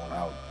was getting on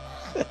out.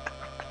 I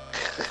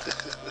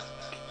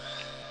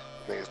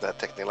think it's not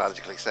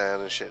technologically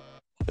sound and shit.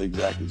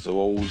 Exactly. So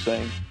what were we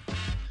saying?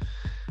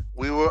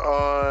 We were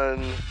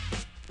on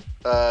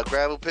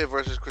Gravel Pit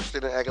versus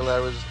Christina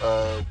Aguilera's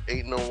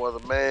Ain't No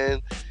Other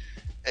Man.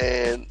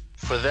 And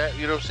for that,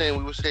 you know what I'm saying?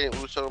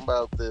 We were talking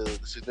about the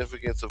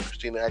significance of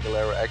Christina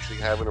Aguilera actually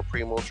having a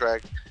primo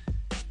track.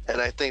 And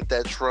I think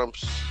that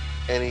trumps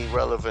any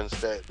relevance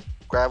that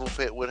Gravel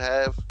Pit would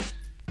have.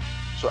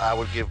 So I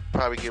would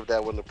probably give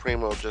that one to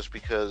Primo just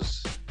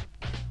because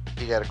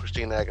he got a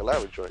Christina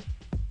Aguilera joint.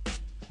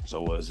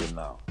 So what is it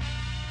now?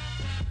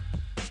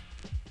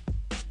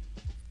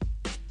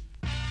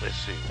 Let's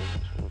see.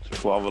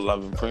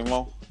 12-11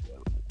 Primo?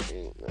 8, 9,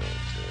 10,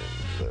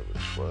 11,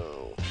 12,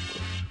 1, 2,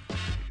 3,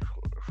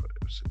 4, 5,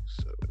 6,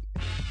 7,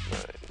 8,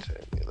 9, 10,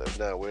 11.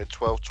 Now we're at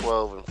 12,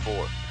 12, and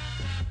 4.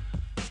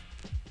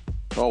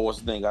 Oh, what's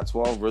the thing? Got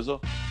 12, RZA?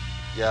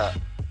 Yeah.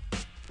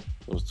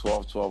 It was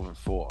 12, 12, and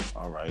 4.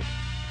 All right.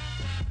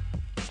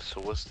 So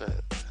what's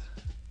that?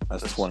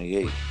 That's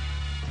 28. All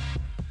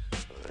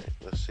right.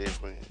 Let's see if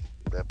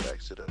that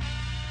backs it up.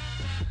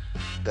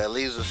 That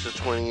leaves us to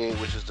 28,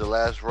 which is the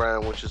last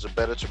round, which is A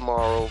Better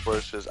Tomorrow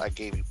versus I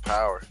Gave You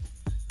Power.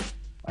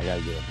 I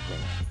gotta get up to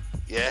Primo.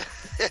 Yeah.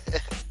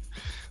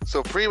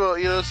 So Primo,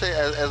 you know what I'm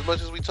saying? As much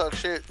as we talk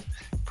shit,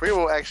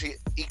 Primo actually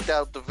eked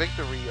out the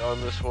victory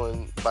on this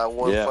one by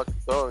one fucking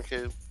song,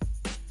 kid.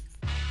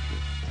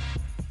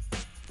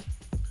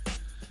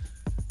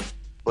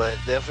 But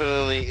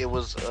definitely, it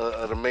was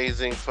an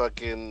amazing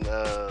fucking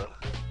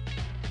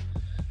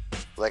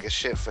like a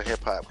shit for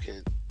hip hop,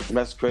 kid.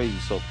 That's crazy.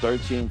 So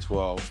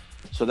 13-12.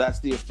 So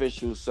that's the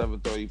official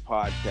 730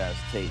 podcast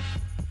take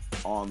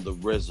on the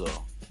RZA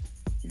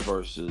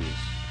versus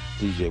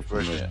DJ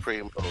Premier. Versus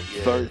Primo,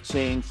 yeah.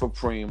 13 for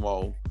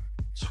Primo,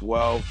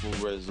 12 for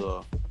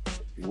RZA,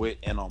 with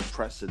an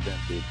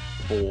unprecedented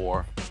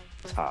 4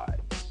 ties.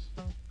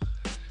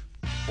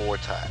 4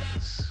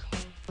 ties.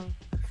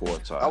 4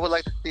 ties. I would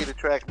like to see the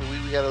track.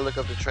 We got to look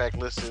up the track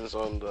listings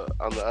on the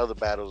other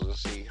battles and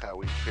see how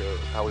we feel,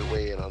 how we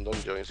weigh in on them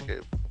joints,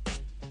 kid.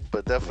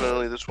 But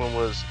definitely, this one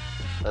was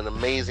an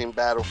amazing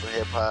battle for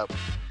hip hop,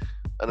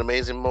 an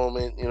amazing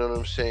moment. You know what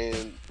I'm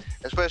saying?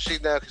 Especially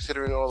now,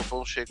 considering all the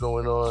bullshit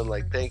going on.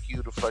 Like, thank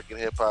you to fucking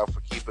hip hop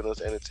for keeping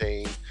us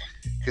entertained.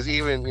 Because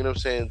even, you know what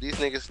I'm saying, these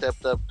niggas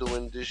stepped up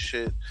doing this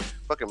shit.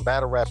 Fucking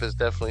battle rappers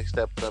definitely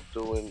stepped up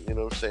doing, you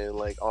know what I'm saying,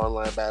 like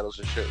online battles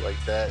and shit like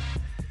that.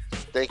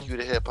 Thank you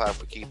to hip hop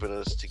for keeping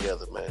us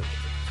together, man.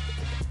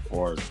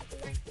 Word.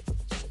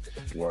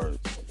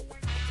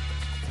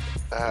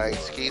 All right,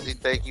 Skeezy,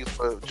 thank you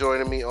for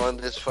joining me on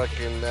this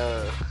fucking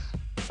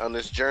on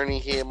this journey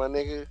here, my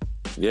nigga.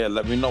 Yeah,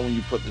 let me know when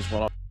you put this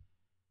one on.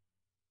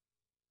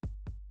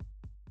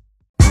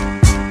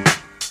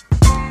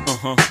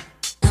 I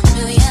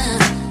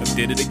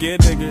did it again,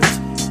 niggas.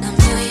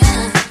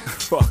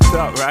 Fucked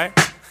up, right?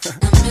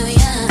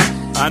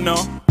 I know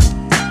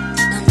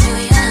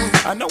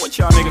what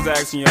y'all niggas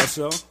asking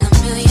yourself.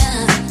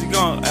 Is it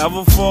gonna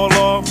ever fall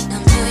off?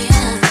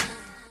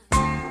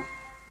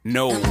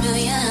 No.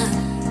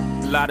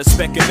 A lot of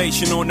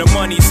speculation on the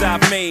monies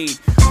I've made,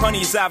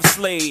 honeys I've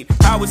slayed.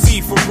 How is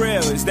he for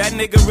real? Is that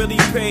nigga really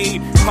paid?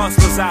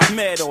 Hustlers I've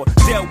met or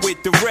dealt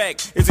with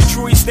direct. Is it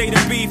true he stayed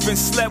in beef and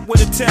slept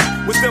with a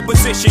temp? What's the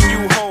position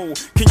you hold?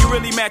 Can you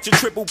really match a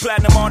triple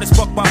platinum artist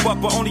buck by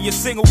buck, but only a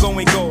single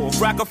going gold.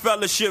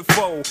 Rockefeller shit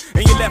fold,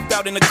 and you left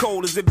out in the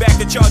cold. Is it back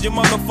to charging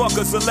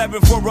motherfuckers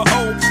 11 for a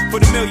O? For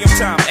the millionth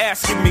time,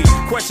 asking me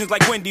questions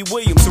like Wendy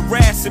Williams,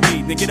 harassing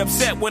me. They get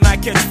upset when I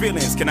catch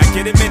feelings. Can I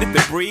get a minute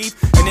to breathe?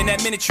 And in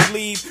that minute you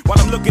leave, while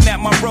I'm looking at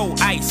my roll,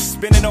 ice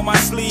spinning on my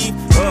sleeve.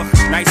 Ugh,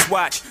 nice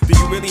watch. Do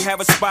you really have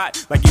a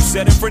spot? Like you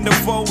said in front of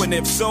foe, and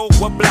if so,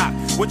 what block?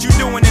 What you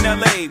doing in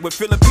LA with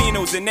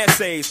Filipinos and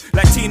essays,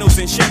 Latinos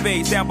and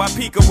Chevys down by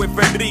Pico with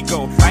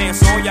Federico? I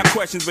answer all y'all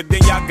questions, but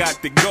then y'all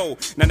got to go.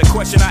 Now the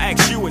question I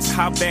ask you is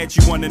how bad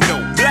you wanna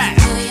know. Black.